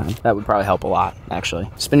birds this time. That would probably help a lot, actually.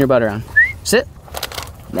 Spin your butt around. Sit.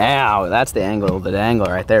 Now, that's the angle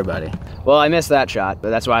right there, buddy. Well, I missed that shot, but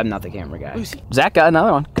that's why I'm not the camera guy. Lucy. Zach got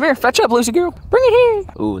another one. Come here, fetch up, Lucy girl. Bring it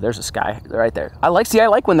here. Ooh, there's a sky right there. I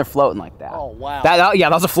like when they're floating like that. Oh, wow. Yeah,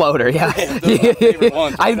 that was a floater, yeah.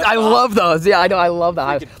 I love those. Yeah, I know, I love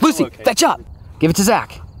that. Lucy, fetch up. Give it to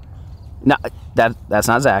Zach. No, that's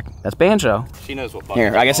not Zach. That's Banjo. She knows what bucket.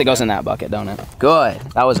 Here, I guess it goes in that bucket, don't it? Good.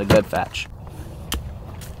 That was a good fetch.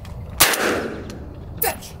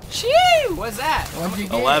 Fetch. Shoo! What's that? What'd you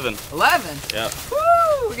get? 11. 11? Yeah.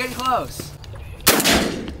 Woo! We're getting close.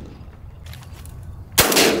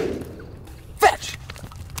 Fetch!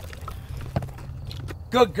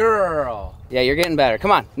 Good girl. Yeah, you're getting better.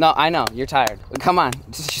 Come on. No, I know. You're tired. Come on.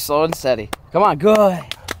 Just slow and steady. Come on. Good.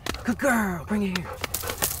 Good girl. Bring it here.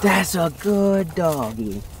 That's a good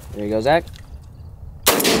doggy. There you go, Zach.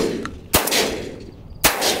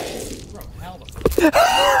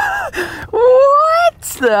 What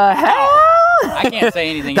the hell? I can't say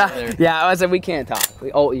anything either. Yeah, I said we can't talk.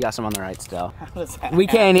 Oh, you got some on the right still. We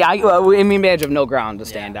can't. I mean, Badge have no ground to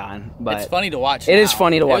stand on. But it's funny to watch. It is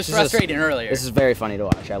funny to watch. It was frustrating earlier. This is very funny to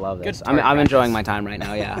watch. I love this. I'm enjoying my time right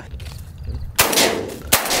now. Yeah.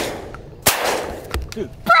 Dude.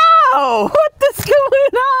 Bro, what is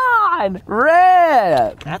going on?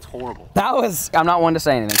 Rip. That's horrible. That was, I'm not one to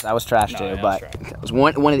say anything, so that was trash too, yeah, but it was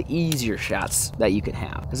one of the easier shots that you could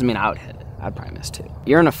have. Doesn't mean I would hit it. I'd probably miss 2.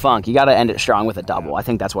 You're in a funk. You got to end it strong with a double. I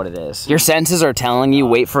think that's what it is. Your senses are telling you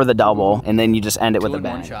wait for the double, and then you just end it with a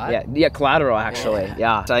bang. Shot? Yeah, collateral actually.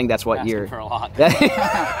 Yeah. So I think that's what you're. For a lot.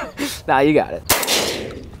 Nah, you got it.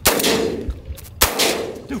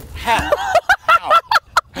 Dude, how?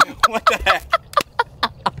 What the heck?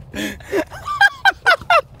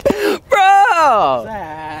 Bro!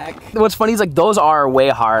 Zach. What's funny is like those are way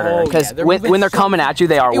harder because when they're coming at you,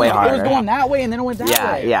 they are way harder. It was going that way and then it went that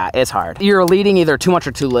way. Yeah, it's hard. You're leading either too much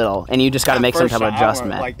or too little, and you just got to make some type of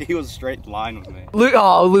adjustment. Like he was straight in line with me.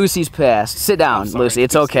 Oh, Lucy's pissed. Sit down, Lucy.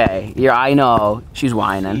 It's okay. I know. She's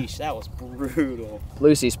whining. Sheesh, that was brutal.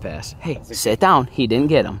 Lucy's pissed. Hey, sit down. He didn't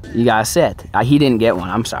get him. You gotta sit. He didn't get one.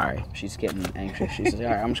 I'm sorry. She's getting anxious. She says, all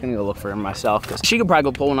right, I'm just gonna go look for him myself because she could probably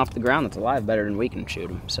go pull one off the ground that's alive better than we can shoot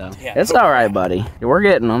him. So yeah, it's all right, buddy. We're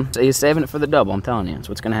getting them. He's saving it for the double. I'm telling you, it's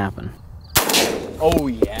what's gonna happen. Oh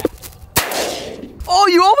yeah. Oh,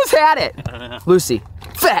 you almost had it. Lucy,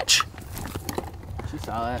 fetch. She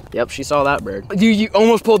saw that. Yep, she saw that bird. You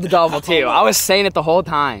almost pulled the double too. I was saying it the whole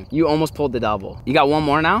time. You almost pulled the double. You got one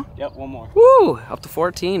more now? Yep, one more. Woo, up to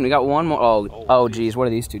 14. We got one more. Oh, geez, what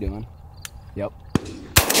are these two doing? Yep.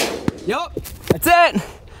 That's it.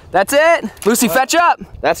 That's it. Lucy, fetch up.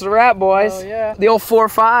 That's the wrap, boys. Oh, yeah. The old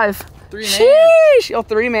 4-5. 3-man. Sheesh, yo,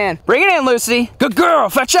 3-man. Bring it in, Lucy. Good girl,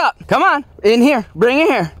 fetch up. Come on, in here, bring it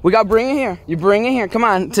here. We got bring it here. You bring it here, come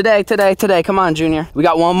on, today. Come on, Junior. We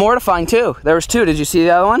got one more to find too. There was 2, did you see the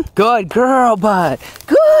other one? Good girl, bud,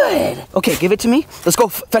 good. Okay, give it to me. Let's go,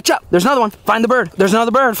 fetch up. There's another one, find the bird. There's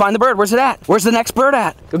another bird, find the bird. Where's it at? Where's the next bird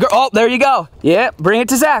at? Good girl, oh, there you go. Yep, bring it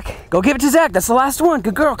to Zach. Go give it to Zach, that's the last one.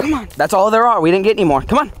 Good girl, come on. That's all there are, we didn't get any more.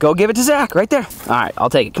 Come on, go give it to Zach, right there. All right, I'll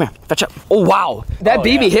take it, come here, fetch up. Oh, wow, that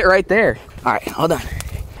BB hit right there. All right, hold on.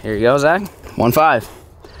 Here you go, Zach. 1-5.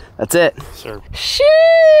 That's it. Sir. Shit!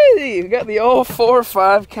 You got the old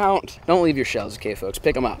 4-5 count. Don't leave your shells, okay, folks?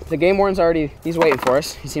 Pick them up. The game warden's he's waiting for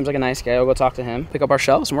us. He seems like a nice guy. I'll go talk to him, pick up our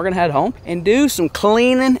shells, and we're gonna head home and do some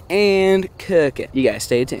cleaning and cooking. You guys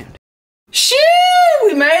stay tuned. Shoo!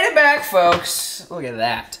 We made it back, folks. Look at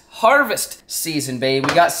that. Harvest season, babe.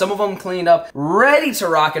 We got some of them cleaned up, ready to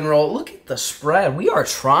rock and roll. Look at the spread. We are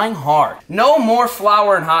trying hard. No more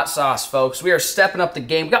flour and hot sauce, folks. We are stepping up the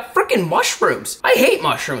game. We got freaking mushrooms. I hate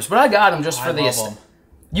mushrooms, but I got them just for the aesthetic.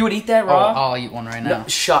 You would eat that raw? I'll eat one right now. No,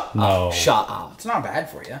 shut up. Shut up. It's not bad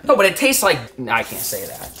for you. No, but it tastes like, I can't say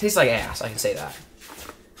that. It tastes like ass. I can say that.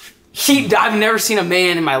 I've never seen a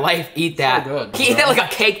man in my life eat that. So good. He ate that like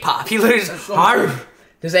a cake pop. He literally just,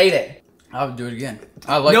 Just ate it. I would do it again.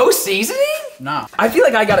 I like no seasoning? Nah. I feel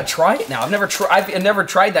like I gotta try it now. I've never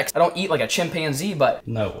tried that. I don't eat like a chimpanzee, but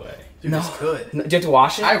No way. Dude, it's good. Do you have to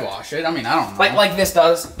wash it? I wash it. I mean, I don't know. Like this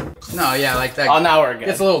does. No, yeah, like that. Oh, now we're good.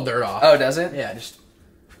 Gets a little dirt off. Oh, does it? Yeah, just.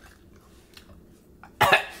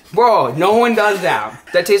 Bro, no one does that.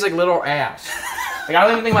 That tastes like little ass. Like, I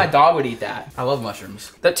don't even think my dog would eat that. I love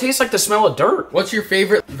mushrooms. That tastes like the smell of dirt. What's your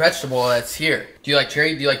favorite vegetable that's here? Do you like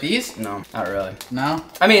cherry? Do you like these? No, not really. No?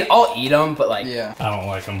 I mean, I'll eat them, but like, Yeah. I don't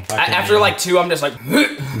like them. after like 2, I'm just like,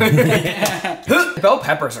 bell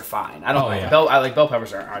peppers are fine. I don't like I like bell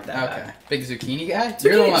peppers aren't that bad. Big zucchini guy?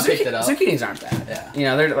 You're the one that picked it up. Zucchinis aren't bad. Yeah. You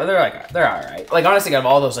know, they're all right. Like honestly, out of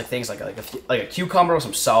all those like things, like a cucumber with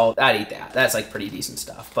some salt, I'd eat that. That's like pretty decent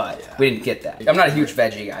stuff. But we didn't get that. I'm not a huge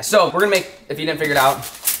veggie guy. So we're gonna make, if you didn't figure it out,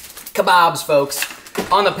 kebabs, folks,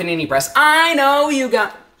 on the panini press. I know you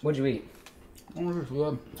got. What'd you eat?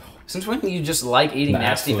 Since when do you just like eating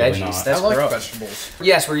nasty veggies? Not. That's I like gross. vegetables.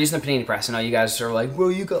 Yes, we're using the panini press. I know you guys are like, well,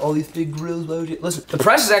 you got all these big grills. Why would you? Listen, the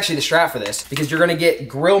press is actually the strap for this because you're gonna get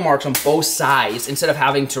grill marks on both sides instead of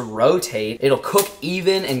having to rotate. It'll cook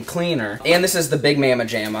even and cleaner. And this is the big mamma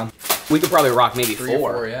jamma. We could probably rock maybe 3 or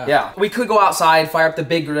 4. 4, yeah. Yeah. We could go outside, fire up the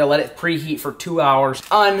big grill, let it preheat for 2 hours.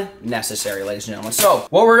 Unnecessary, ladies and gentlemen. So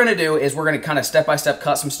what we're gonna do is we're gonna kind of step-by-step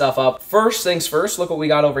cut some stuff up. First things first, look what we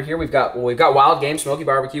got over here. We've got Wild Game Smoky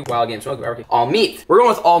Barbecue, Wild Game Smoky Barbecue, all meat. We're going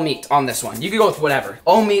with all meat on this one. You could go with whatever.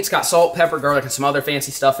 All meat's got salt, pepper, garlic, and some other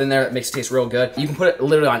fancy stuff in there that makes it taste real good. You can put it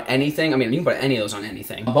literally on anything. I mean, you can put any of those on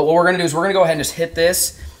anything. But what we're gonna do is we're gonna go ahead and just hit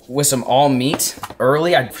this with some all meat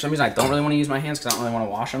early. For some reason, I don't really want to use my hands because I don't really want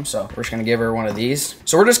to wash them. So we're just gonna give her one of these.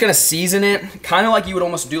 So we're just gonna season it, kind of like you would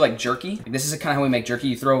almost do like jerky. Like this is kind of how we make jerky.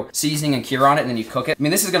 You throw seasoning and cure on it and then you cook it. I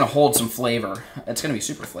mean, this is gonna hold some flavor. It's gonna be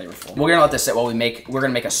super flavorful. We're gonna let this sit while we're gonna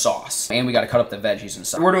make a sauce. And we gotta cut up the veggies and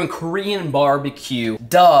stuff. We're doing Korean barbecue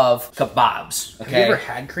Dove kebabs, okay? Have you ever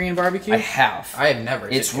had Korean barbecue? I have. I have never.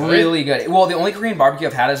 It's really good. Well, the only Korean barbecue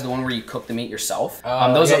I've had is the one where you cook the meat yourself.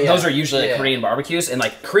 Those are usually like Korean barbecues, and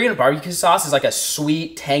like Korean barbecue sauce is like a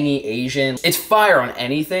sweet, tangy Asian. It's fire on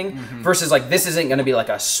anything versus like this isn't gonna be like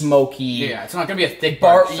a smoky. Yeah, it's not gonna be a thick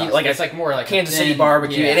barbecue. Like it's like more like Kansas City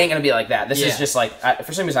barbecue. It ain't gonna be like that. This is just like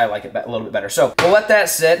for some reason I like it a little bit better. So we'll let that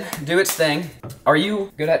sit, do its thing. Are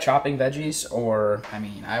you good at chopping veggies, or? I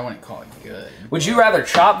mean, I wouldn't call it good. Would you rather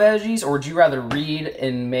chop veggies, or would you rather read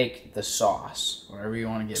and make the sauce? Whatever you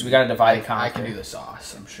want to get. So we got to divide and conquer. I can do the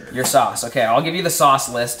sauce, I'm sure. Your sauce. Okay, I'll give you the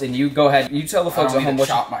sauce list, and you go ahead. You tell the folks at home what.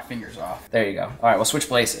 Chop my fingers off. There you go. All right, we'll switch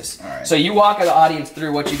places. All right. So you walk the audience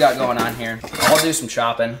through what you got going on here. I'll do some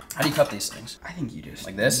chopping. How do you cut these things? I think you just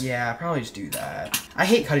like this. Yeah, probably just do that. I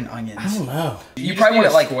hate cutting onions. I don't know. You probably want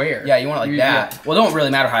it like square. Yeah, you want it like that. Yeah. Well, it don't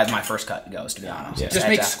really matter how my first cut goes, to be honest. Yeah. Just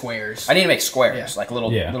make squares. I need to make squares, like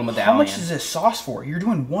little medallions. How much is this sauce for? You're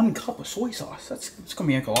doing 1 cup of soy sauce. It's gonna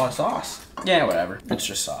be like a lot of sauce. Yeah, whatever. It's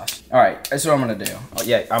just sauce. All right, that's what I'm gonna do. Oh,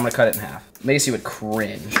 yeah, I'm gonna cut it in half. Macy would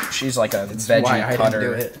cringe. She's like a veggie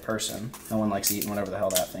cutter person. No one likes eating whatever the hell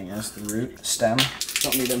that thing is. The root, stem.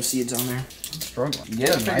 Don't need them seeds on there. I'm struggling. You get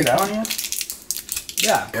it figured out yet?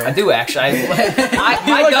 Yeah, I do actually.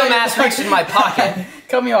 My dumb ass reached in my pocket.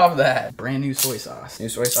 Cut me off that. Brand new soy sauce. New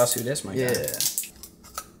soy sauce, who dis, my guy? Yeah.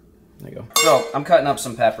 There you go. So, I'm cutting up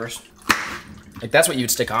some peppers. Like, that's what you'd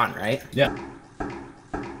stick on, right? Yeah.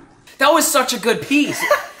 That was such a good piece.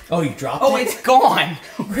 Oh, you dropped it? Oh, it's gone.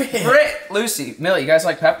 Rick. Lucy, Millie, you guys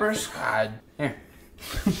like peppers? Here.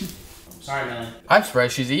 Sorry, Millie. I'm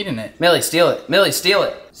surprised she's eating it. Millie, steal it. Millie, steal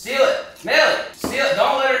it. Steal it. Millie, steal it.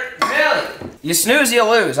 Don't let her. Millie. You snooze, you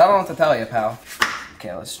lose. I don't know what to tell you, pal.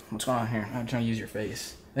 Okay, what's going on here? I'm trying to use your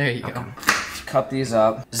face. There you go. Cut these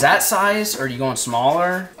up. Is that size, or are you going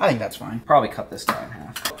smaller? I think that's fine. Probably cut this guy in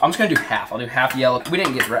half. I'm just gonna do half. I'll do half yellow. We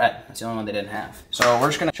didn't get red. That's the only one they didn't have. So we're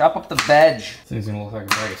just gonna chop up the veg. This thing's gonna look like a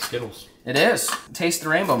bag of Skittles. It is. Taste the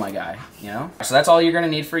rainbow, my guy, you know? So that's all you're gonna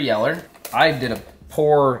need for yeller. I did a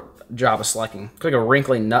poor job of selecting. It's like a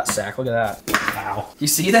wrinkly nut sack. Look at that. Wow. You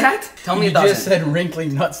see that? Tell me it doesn't. You just said wrinkly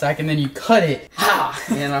nutsack and then you cut it. Ha!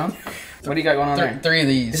 You know? What do you got going on there? 3 of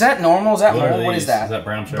these. Is that normal? Is that mold? What is that? Is that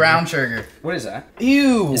brown sugar? Brown sugar. What is that?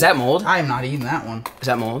 Ew. Is that mold? I'm not eating that one. Is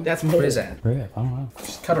that mold? That's mold. What is that? Yeah, I don't know.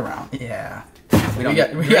 Just cut around. Yeah. We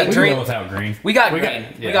got We go without green. We got green.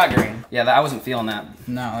 We got green. Yeah, I wasn't feeling that.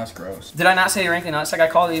 No, that's gross. Did I not say wrinkly nuts? Like I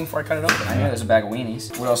called it even before I cut it open. I knew it was a bag of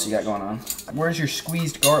weenies. What else you got going on? Where's your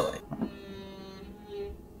squeezed garlic?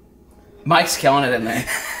 Mike's killing it in there.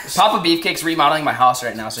 Papa Beefcake's remodeling my house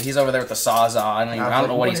right now, so he's over there with the Sawzall. I don't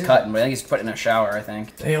know what he's cutting, but I think he's putting in a shower, I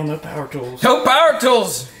think. Hell, no power tools. No power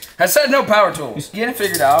tools! I said no power tools. You get it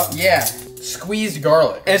figured out? Yeah. Squeezed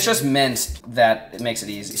garlic. It's just minced that it makes it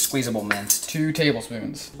easy. Squeezable minced. 2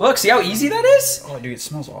 tablespoons. Look, see how easy that is? Oh, dude, it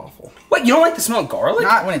smells awful. What, you don't like the smell of garlic?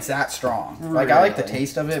 Not when it's that strong. Like, I like the Really?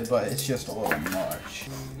 taste of it, but it's just a little much.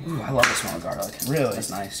 Ooh, I love the smell of garlic. Really? That's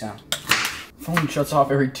nice, yeah. Phone shuts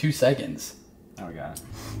off every 2 seconds. Oh, we got it.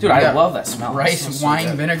 Dude, I love that smell. Rice,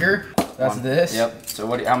 wine, vinegar. That's this. Yep. So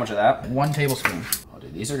how much of that? 1 tablespoon. Oh,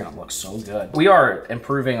 dude, these are gonna look so good. We are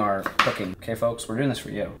improving our cooking, okay, folks? We're doing this for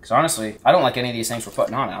you. Because honestly, I don't like any of these things we're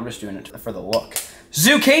putting on it. I'm just doing it for the look.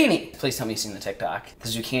 Zucchini! Please tell me you've seen the TikTok. The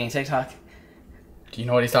zucchini TikTok? Do you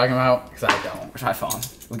know what he's talking about? Because I don't. Where's my phone?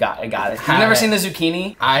 I got it. You've never seen the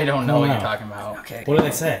zucchini? I don't know what No. you're talking about. Okay. What do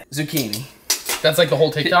they say? Zucchini. That's like the whole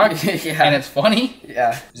TikTok? Yeah. And it's funny?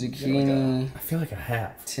 Yeah. Zucchini I feel like I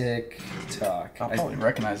have. TikTok. I'll probably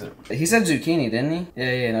recognize it. He said zucchini, didn't he?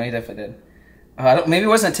 Yeah, no, he definitely did. Maybe it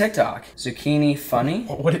wasn't TikTok. Zucchini funny?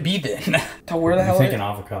 What would it be then? So where the You hell think is an it?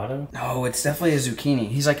 avocado? No, it's definitely a zucchini.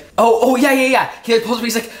 He's like, oh, yeah. He pulls up,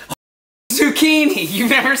 he's like, oh, zucchini. You've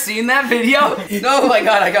never seen that video? No, my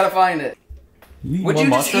God, I gotta find it. What'd you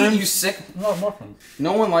just eat, you sick? No, muffins.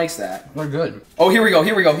 No one likes that. They're good. Oh, here we go.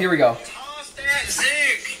 Toss that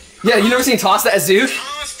zook! Yeah, you never seen Toss That Zook?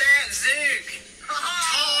 Toss that zook!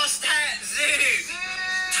 Toss that zook!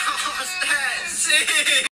 Toss that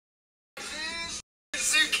zook!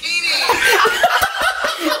 Zucchini!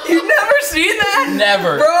 You've never seen that?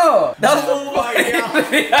 Never. Bro, that's the funniest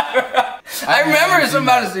thing ever. I remember something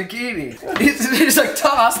about a zucchini. He's like,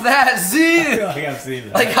 toss that zoo. I think I've seen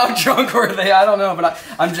that. Like, how drunk were they? I don't know, but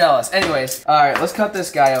I'm jealous. Anyways, all right, let's cut this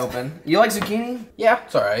guy open. You like zucchini? Yeah,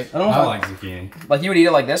 it's alright. I don't know. I if like zucchini. like, you would eat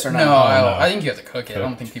it like this or not? No, no. I think you have to cook it. I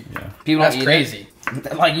don't think people. Yeah. People That's don't eat crazy.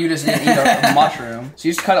 it. Like, you just didn't eat a mushroom. So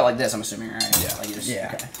you just cut it like this, I'm assuming, right? Yeah. Like you just,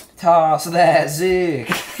 Yeah. Okay. Toss that zook.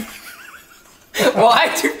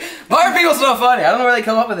 Why are people so funny? I don't know where they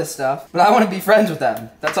come up with this stuff, but I want to be friends with them.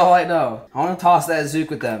 That's all I know. I want to toss that zook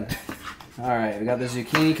with them. All right, we got the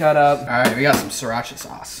zucchini cut up. Alright, we got some sriracha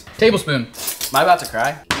sauce. Tablespoon. Am I about to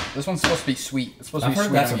cry? This one's supposed to be sweet. It's supposed to I've be heard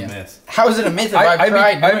sweet that's a onion. myth. How is it a myth if I've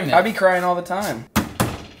tried doing it? I be crying all the time.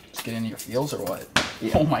 Just get into your feels or what?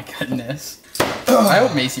 Yeah. Oh my goodness. I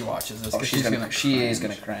hope Macy watches this. Oh, 'cause she is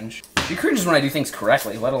gonna cringe. cringe. She cringes when I do things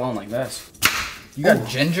correctly, let alone like this. You got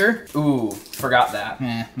ginger? Ooh, forgot that.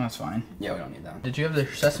 That's fine. Yeah, we don't need that. Did you have the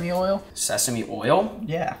sesame oil? Sesame oil?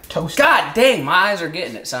 Yeah. Toast. God dang, my eyes are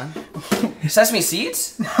getting it, son. Sesame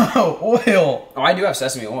seeds? No, oil. Oh, I do have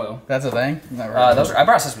sesame oil. That's a thing? Never heard of I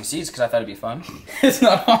brought sesame seeds because I thought it'd be fun. it. It's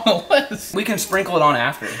not on the list. We can sprinkle it on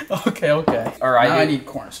after. Okay. All right, Now I dude. need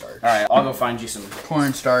cornstarch. All right, I'll go find you some.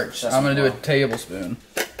 Cornstarch. I'm gonna do a oil. tablespoon.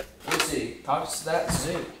 Let's see. Toss that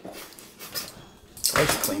zook.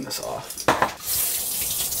 Let's clean this off.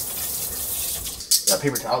 Got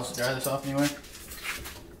paper towels to dry this off anyway?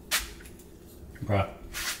 Bruh.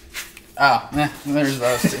 Oh, there's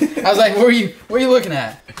those two. I was like, what are you looking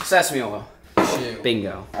at? Sesame oil. Shoot.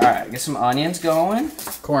 Bingo. All right, get some onions going.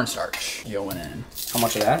 Cornstarch going in. How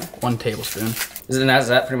much of that? 1 tablespoon. Is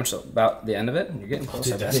that pretty much about the end of it? You're getting close.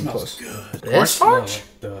 Dude, I that bet. smells good. Cornstarch?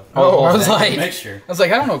 Oh, I was like, Mixture. I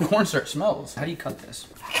don't know what cornstarch smells. How do you cut this?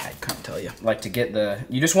 I can't tell you. Like to get the,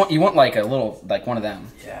 you want like a little, like one of them.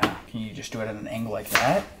 Yeah. Can you just do it at an angle like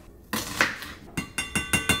that?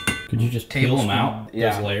 Could you just peel them out?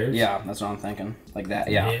 Yeah. Those layers? Yeah, that's what I'm thinking. Like that.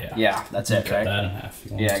 Yeah. Yeah. Yeah, that's You it, cut right? that in half. if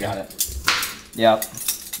you want Yeah, I to. got it. Yep.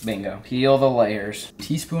 Bingo. Peel the layers.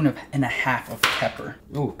 Teaspoon and a half of pepper.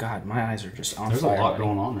 Oh God, my eyes are just on There's fire. a lot buddy.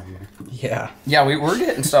 going on right here. Yeah. Yeah, we're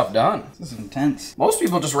getting stuff done. This is intense. Most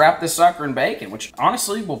people just wrap this sucker in bacon, which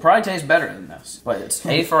honestly will probably taste better than this. But it's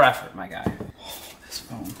A for effort, my guy. This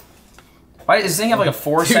phone. Why does this thing have like a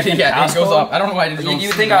 4-second Yeah, it pass goes code? up. I don't know why I didn't.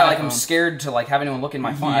 You think I like I'm scared to like have anyone look in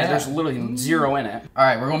my phone? Yeah. There's literally 0 in it. All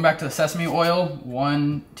right, we're going back to the sesame oil.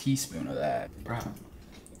 1 teaspoon of that. Bro,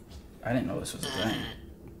 I didn't know this was a thing.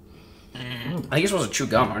 I think you're supposed to chew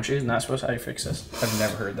gum, aren't you? Isn't that supposed to how you fix this? I've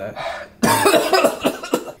never heard that.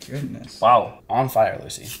 Goodness. Wow, on fire,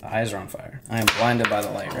 Lucy. The eyes are on fire. I am blinded by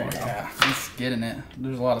the light right now. Yeah, it's getting it.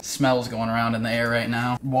 There's a lot of smells going around in the air right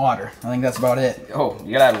now. Water. I think that's about it. Oh,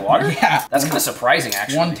 you gotta add water? Yeah. That's kind of surprising,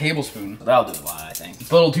 actually. 1 tablespoon. That'll do a lot, I think.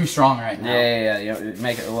 It's a little too strong right now. Yeah. You know,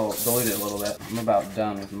 make it a little, dilute it a little bit. I'm about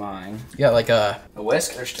done with mine. You got like a... A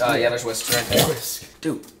whisk? Yeah, there's whisks right there.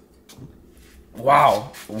 Dude.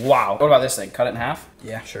 Wow. What about this thing? Cut it in half?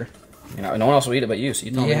 Yeah, sure. You know, no one else will eat it but you, so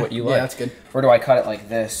you tell me what you like. Yeah, that's good. Or do I cut it like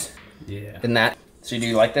this? Yeah. In that? So do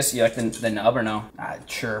you like this? You like the nub or no?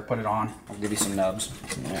 Sure, put it on. I'll give you some nubs.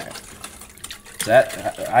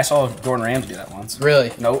 Alright. I saw Gordon Ramsay do that once.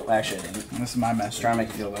 Really? Nope, actually I didn't. This is my mess. Try to make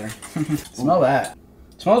you feel better. Smell that.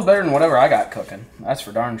 Smells better than whatever I got cooking. That's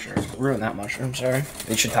for darn sure. Ruin that mushroom, sorry.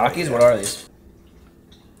 These shiitakes? What are these?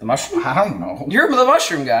 The mushroom? I don't know. You're the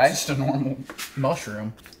mushroom guy. Just a normal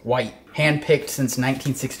mushroom. White. Hand-picked since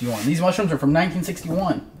 1961. These mushrooms are from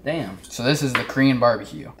 1961. Damn. So this is the Korean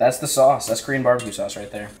barbecue. That's the sauce. That's Korean barbecue sauce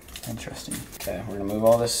right there. Interesting. Okay, we're gonna move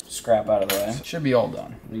all this scrap out of the way. Should be all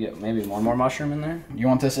done. We get maybe one more mushroom in there. You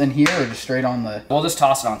want this in here or just straight on the... We'll just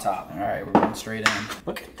toss it on top. All right, we're going straight in.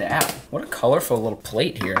 Look at that. What a colorful little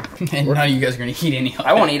plate here. And none of you guys are gonna eat any of it.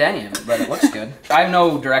 I won't eat any of it, but it looks good. I have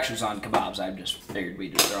no directions on kebabs. I just figured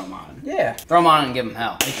we'd just throw them on. Yeah. Throw them on and give them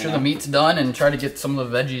hell. Make sure the meat's done and try to get some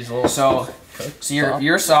of the veggies a little... So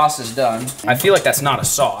your sauce is done. I feel like that's not a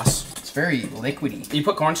sauce. It's very liquidy. You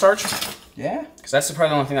put cornstarch? Yeah. Because that's probably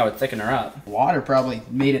the only thing that would thicken her up. Water probably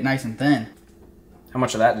made it nice and thin. How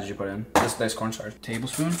much of that did you put in? This cornstarch.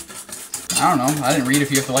 Tablespoon? I don't know. I didn't read if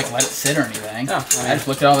you have to like let it sit or anything. No, I just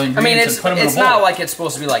looked at all the ingredients and put them in a bowl. It's not like it's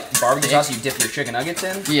supposed to be like barbecue sauce you dip your chicken nuggets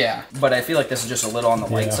in. Yeah. But I feel like this is just a little on the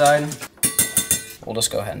light side. We'll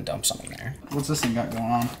just go ahead and dump something there. What's this thing got going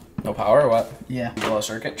on? No power or what? Yeah. Below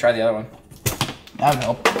circuit. Try the other one. That would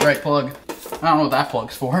help. Right plug. I don't know what that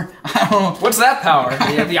plug's for. I don't know. What's that power?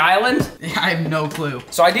 The island? I have no clue.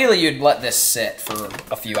 So ideally you'd let this sit for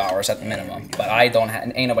a few hours at the minimum, but I don't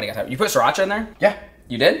have, ain't nobody got that. You put sriracha in there? Yeah.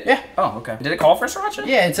 You did? Yeah. Oh, okay. Did it call for sriracha?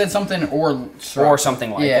 Yeah, it said something or sriracha. Or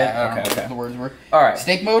something like yeah, it. I don't know Okay. what the words were. All right.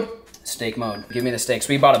 Steak mode? Steak mode. Give me the steaks.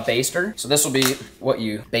 We bought a baster, so this will be what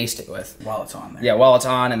you baste it with. While it's on there. Yeah, while it's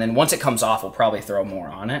on, and then once it comes off, we'll probably throw more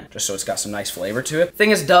on it, just so it's got some nice flavor to it. Thing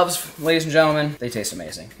is, doves, ladies and gentlemen, they taste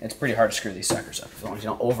amazing. It's pretty hard to screw these suckers up, as long as you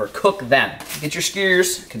don't overcook them. Get your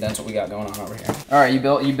skewers, condense what we got going on over here. All right, you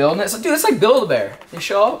building it? So, dude, it's like Build-A-Bear. You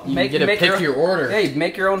show up, You get to pick your order. Yeah, you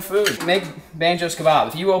make your own food. Make Banjo's Kebab.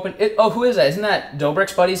 If you open it, oh, who is that? Isn't that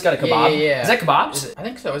Dobrik's buddy's got a kebab? Yeah. Is that kebabs? I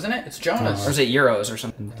think so, isn't it? It's Jonas. Or is it Euros or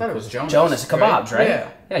something? I thought it was Jonas. Jonas, kebabs, right? Yeah.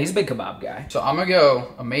 Yeah, he's a big kebab guy. So I'm gonna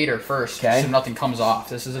go a mater first, Okay. so nothing comes off.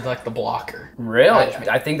 This is like the blocker. Really?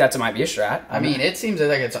 Gotcha. I think that might be a strat. I mean, it seems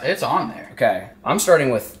like it's on there. Okay, I'm starting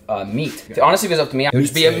with meat. Honestly, if it was up to me, it would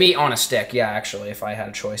just be a meat on a stick. Yeah, actually, if I had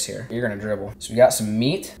a choice here. You're gonna dribble. So we got some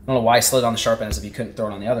meat. I don't know why I slid on the sharp ends if you couldn't throw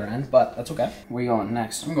it on the other end, but that's okay. Where are you going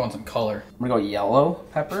next? I'm going some color. I'm gonna go yellow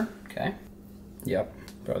pepper. Okay. Yep.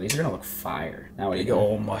 Bro, these are gonna look fire. Now what do you Big do?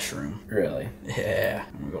 old mushroom. Really? Yeah.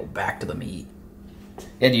 I'm gonna go back to the meat.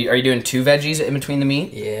 Yeah, are you doing 2 veggies in between the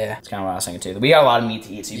meat? Yeah. That's kind of what I was thinking too. We got a lot of meat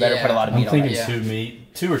to eat, so you better Yeah. put a lot of meat I'm thinking on it.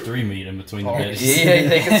 2 or 3 meat in between the veggies. Yeah, you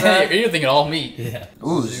think it's You're thinking all meat. Yeah.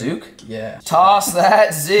 Ooh, Zook. Yeah. Toss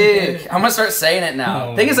that Zook. I'm gonna start saying it now.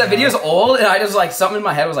 Oh Thing is, my that video's old, and I just like something in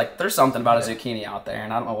my head was like, there's something about a zucchini out there,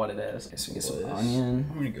 and I don't know what it is. Okay, so we get some onion.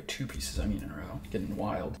 I'm gonna go 2 pieces of onion in a row. Getting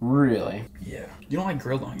wild. Really? Yeah. You don't like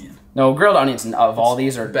grilled onion? No, grilled onions of all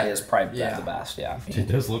these are better. is probably Yeah. the best. Yeah. It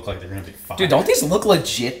does look like they're gonna be fine. Dude, don't these look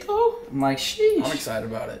legit though? I'm like, sheesh. I'm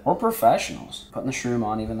excited about it. We're professionals. Putting the shroom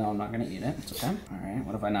on, even though I'm not gonna eat it. It's okay. All right.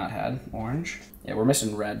 What have I not had? Orange. Yeah, we're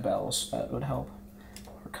missing red bells. That would help.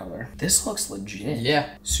 For color. This looks legit. Yeah.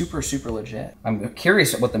 Super, super legit. I'm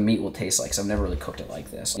curious what the meat will taste like, because I've never really cooked it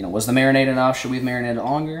like this. You know, was the marinade enough? Should we have marinated it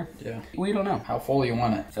longer? Yeah. We don't know. How full you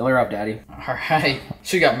want it? Fill her up, Daddy. All right.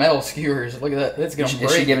 She got metal skewers. Look at that. It's gonna break.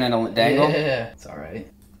 Is she giving it a dangle? Yeah. It's all right.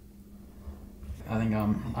 I think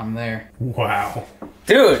I'm there. Wow.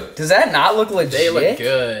 Dude, does that not look legit? They look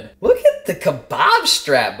good. Look at the kebab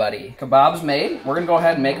strap, buddy. Kebab's made. We're gonna go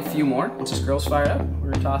ahead and make a few more. Once this grill's fired up,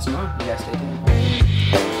 we're gonna toss them on. You guys stay tuned.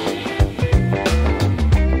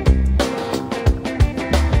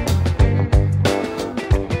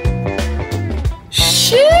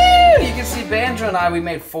 You can see Banjo and I, we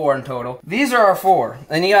made 4 in total. These are our 4.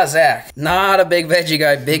 Then you got Zach. Not a big veggie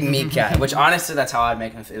guy, big meat guy. Which honestly, that's how I'd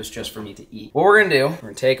make them if it was just for me to eat. What we're gonna do, we're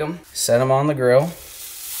gonna take them, set them on the grill.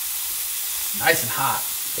 Nice and hot.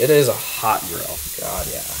 It is a hot grill. God,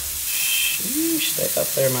 yeah. Sheesh, stay up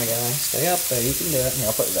there, my guy. Stay up there, you can do it. Here,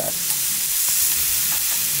 I'll put that.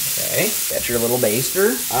 Okay, got your little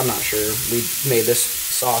baster. I'm not sure we made this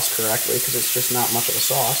sauce correctly because it's just not much of a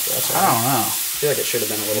sauce. But that's all I right. don't know. I feel like it should have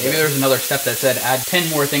been a little Maybe bit. there's another step that said add 10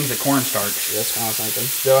 more things of cornstarch. That's kind of thinking.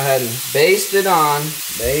 Go ahead and baste it on.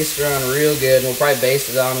 Baste it on real good. We'll probably baste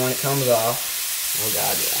it on when it comes off. Oh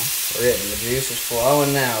God, yeah. We're hitting. The juice is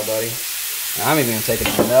flowing now, buddy. Now, I'm even gonna take it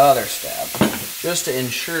another step, just to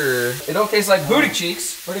ensure it don't taste like booty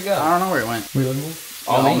cheeks. Where'd it go? I don't know where it went.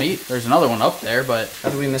 All All meat? meat. There's another one up there, but How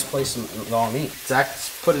did we misplace some all meat? Zach's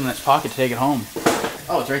put it in his pocket to take it home.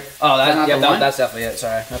 Oh, it's right. Oh, Is that not the one? that's definitely it.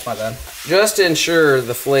 Sorry, that's my bad. Just to ensure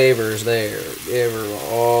the flavor's there. Give her,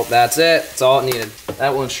 oh, that's it. That's all it needed.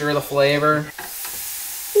 That will ensure the flavor.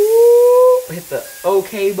 Ooh, hit the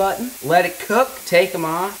OK button. Let it cook. Take them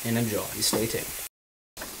off and enjoy. You stay tuned.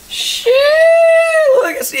 Shit!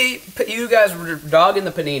 Look, see, you guys were dogging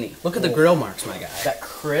the panini. Look at the grill marks, my guy. That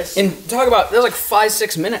crisp. And talk about, there's like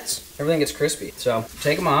 5-6 minutes. Everything gets crispy. So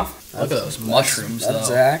take them off. Look at those mushrooms, though.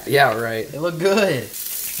 Exactly. Yeah, right. They look good.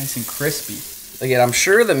 Nice and crispy. Again, I'm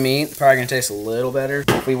sure the meat probably gonna taste a little better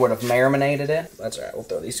if we would have marinated it. That's all right. We'll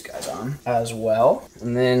throw these guys on as well,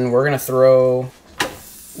 and then we're gonna throw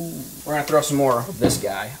some more of this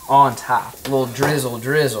guy on top. A little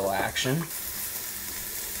drizzle action.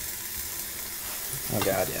 Oh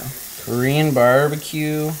god, yeah. Korean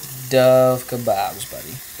barbecue Dove kebabs,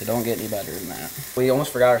 buddy. They don't get any better than that. We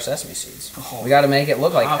almost forgot our sesame seeds. We got to make it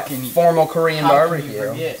look like formal Korean barbecue. Can you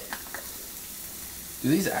forget? Do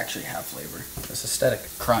these actually have flavor? It's aesthetic.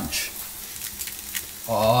 Crunch.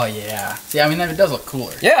 Oh yeah. See, I mean, it does look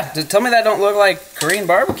cooler. Yeah. Tell me that don't look like Korean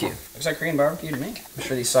barbecue. Looks like Korean barbecue to me. I'm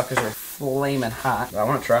sure these suckers are flaming hot. I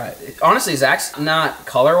want to try it. Honestly, Zach's not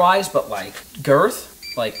color-wise, but like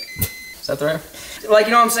girth. Like, is that the right? Like,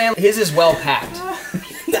 you know what I'm saying? His is well packed.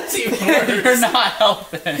 That's even worse. You're not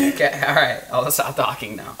helping. Okay, all right. I'll stop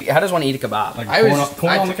talking now. How does one eat a kebab? Like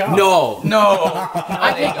corn on the cob? No.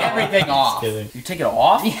 I take everything off. You take it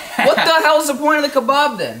off? Yeah. What the hell is the point of the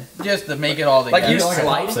kebab then? Just to make it all together. Like you like a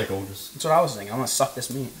slide? popsicle, just... That's what I was thinking. I'm gonna suck this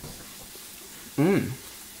meat.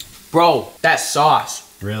 Bro, that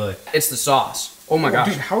sauce. Really? It's the sauce. Oh my gosh.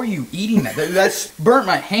 Dude, how are you eating that? That's burnt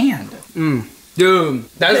my hand. Dude,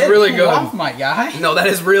 that is really good. Off, my guy. No, that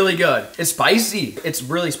is really good. It's spicy. It's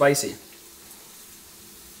really spicy.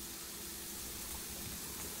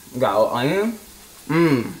 Got onion.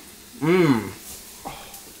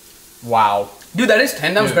 Wow. Dude, that is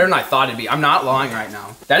 10 times better than I thought it'd be. I'm not lying right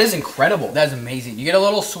now. That is incredible. That's amazing. You get a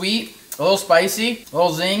little sweet, a little spicy, a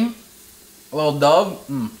little zing, a little dove.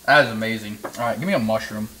 That is amazing. All right, give me a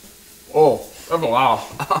mushroom. Oh, that's wow.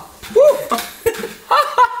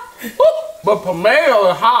 But tomato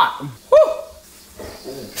is hot.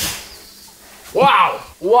 Wow.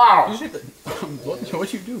 Wow.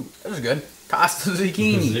 What'd you do? That was good. Pasta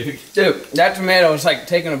zucchini. Dude, that tomato is like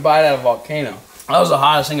taking a bite out of a volcano. That was the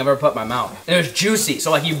hottest thing I've ever put in my mouth. And it was juicy, so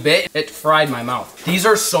like you bit, it fried my mouth. These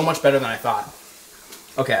are so much better than I thought.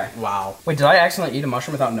 Okay. Wow. Wait, did I accidentally eat a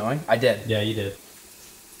mushroom without knowing? I did. Yeah, you did.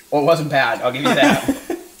 Well, it wasn't bad. I'll give you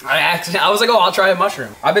that. I was like, oh, I'll try a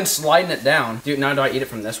mushroom. I've been sliding it down. Dude, now do I eat it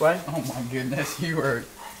from this way? Oh my goodness, you were...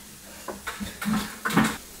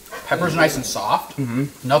 Pepper's nice and soft.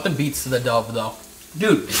 Nothing beats the dove though.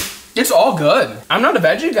 Dude, it's all good. I'm not a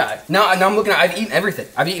veggie guy. Now I'm looking at, I've eaten everything.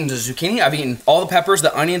 I've eaten the zucchini, I've eaten all the peppers,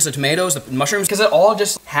 the onions, the tomatoes, the mushrooms, because it all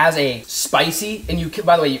just has a spicy, and you,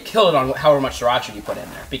 by the way, you kill it on however much sriracha you put in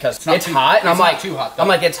there, because it's hot, and I'm like, too hot, though. I'm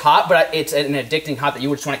like, it's hot, but it's an addicting hot that you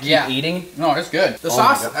would just want to keep eating. No, it's good. The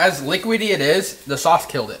sauce, as liquidy it is, the sauce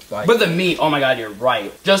killed it. But the meat, oh my God, you're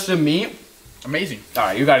right. Just the meat. Amazing. All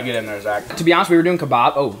right, you gotta get in there, Zach. To be honest, we were doing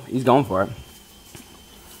kebab. Oh, he's going for it.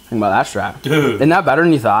 Think about that strap. Dude. Isn't that better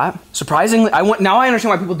than you thought? Surprisingly, now I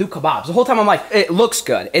understand why people do kebabs. The whole time I'm like, it looks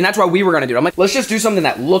good. And that's why we were gonna do it. I'm like, let's just do something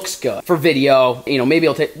that looks good for video. You know, maybe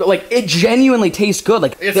it'll take, but like, it genuinely tastes good.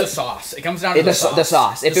 Like, it's the sauce. It comes down to the sauce. The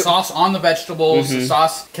sauce. The sauce on the vegetables, the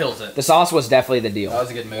sauce kills it. The sauce was definitely the deal. That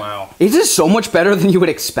was a good move. Wow. It's just so much better than you would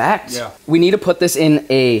expect. Yeah. We need to put this in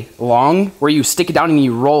a long, where you stick it down and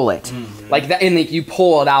you roll it. Like that, and you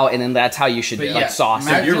pull it out, and then that's how you should do it, like sauce.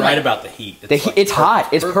 You're right about the heat. It's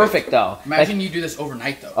hot. It's perfect though. Imagine you do this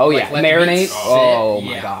overnight though. Oh yeah, marinate. Oh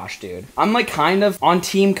my gosh, dude. I'm like kind of on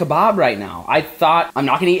team kebab right now. I thought I'm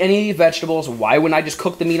not gonna eat any vegetables. Why wouldn't I just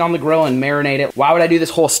cook the meat on the grill and marinate it? Why would I do this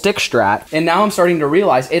whole stick strat? And now I'm starting to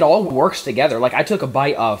realize it all works together. Like I took a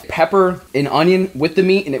bite of pepper and onion with the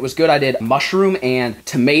meat and it was good. I did mushroom and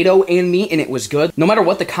tomato and meat and it was good. No matter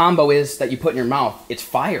what the combo is that you put in your mouth, it's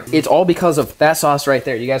fire. It's all because of that sauce right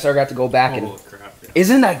there. You guys ever got to go back and... Crap, yeah.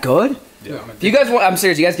 Isn't that good? Yeah. If you guys want, I'm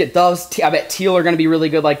serious, you guys get doves, I bet teal are gonna be really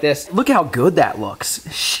good like this. Look how good that looks.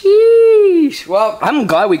 Sheesh. Well, I'm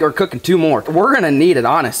glad we are cooking 2 more. We're gonna need it,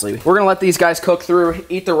 honestly. We're gonna let these guys cook through,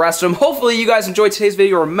 eat the rest of them. Hopefully you guys enjoyed today's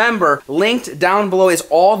video. Remember, linked down below is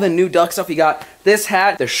all the new duck stuff. You got this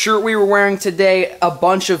hat, the shirt we were wearing today, a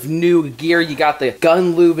bunch of new gear. You got the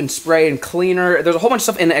gun lube and spray and cleaner. There's a whole bunch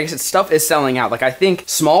of stuff, and stuff is selling out. Like I think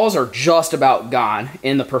smalls are just about gone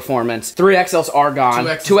in the performance. 3XLs are gone.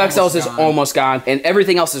 2XLs is almost gone. And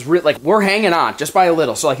everything else is like, we're hanging on just by a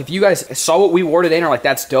little. So like if you guys saw what we wore today and are like,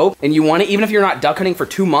 that's dope, and you want it, even if you're not duck hunting for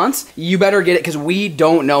 2 months, you better get it because we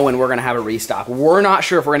don't know when we're gonna have a restock. We're not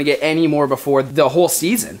sure if we're gonna get any more before the whole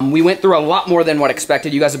season. We went through a lot more than what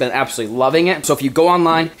expected. You guys have been absolutely loving it. So if you go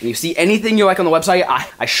online and you see anything you like on the website,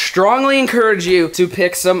 I strongly encourage you to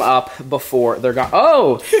pick some up before they're gone.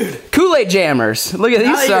 Oh, dude. Cool. Kool-Aid jammers. Look at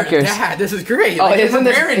these suckers. Dad, this is great. Oh, Like, isn't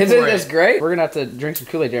this great? We're gonna have to drink some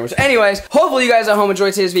Kool-Aid jammers. Anyways, hopefully you guys at home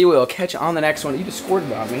enjoyed today's video. We'll catch you on the next one. You just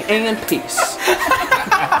squirted on me. And peace.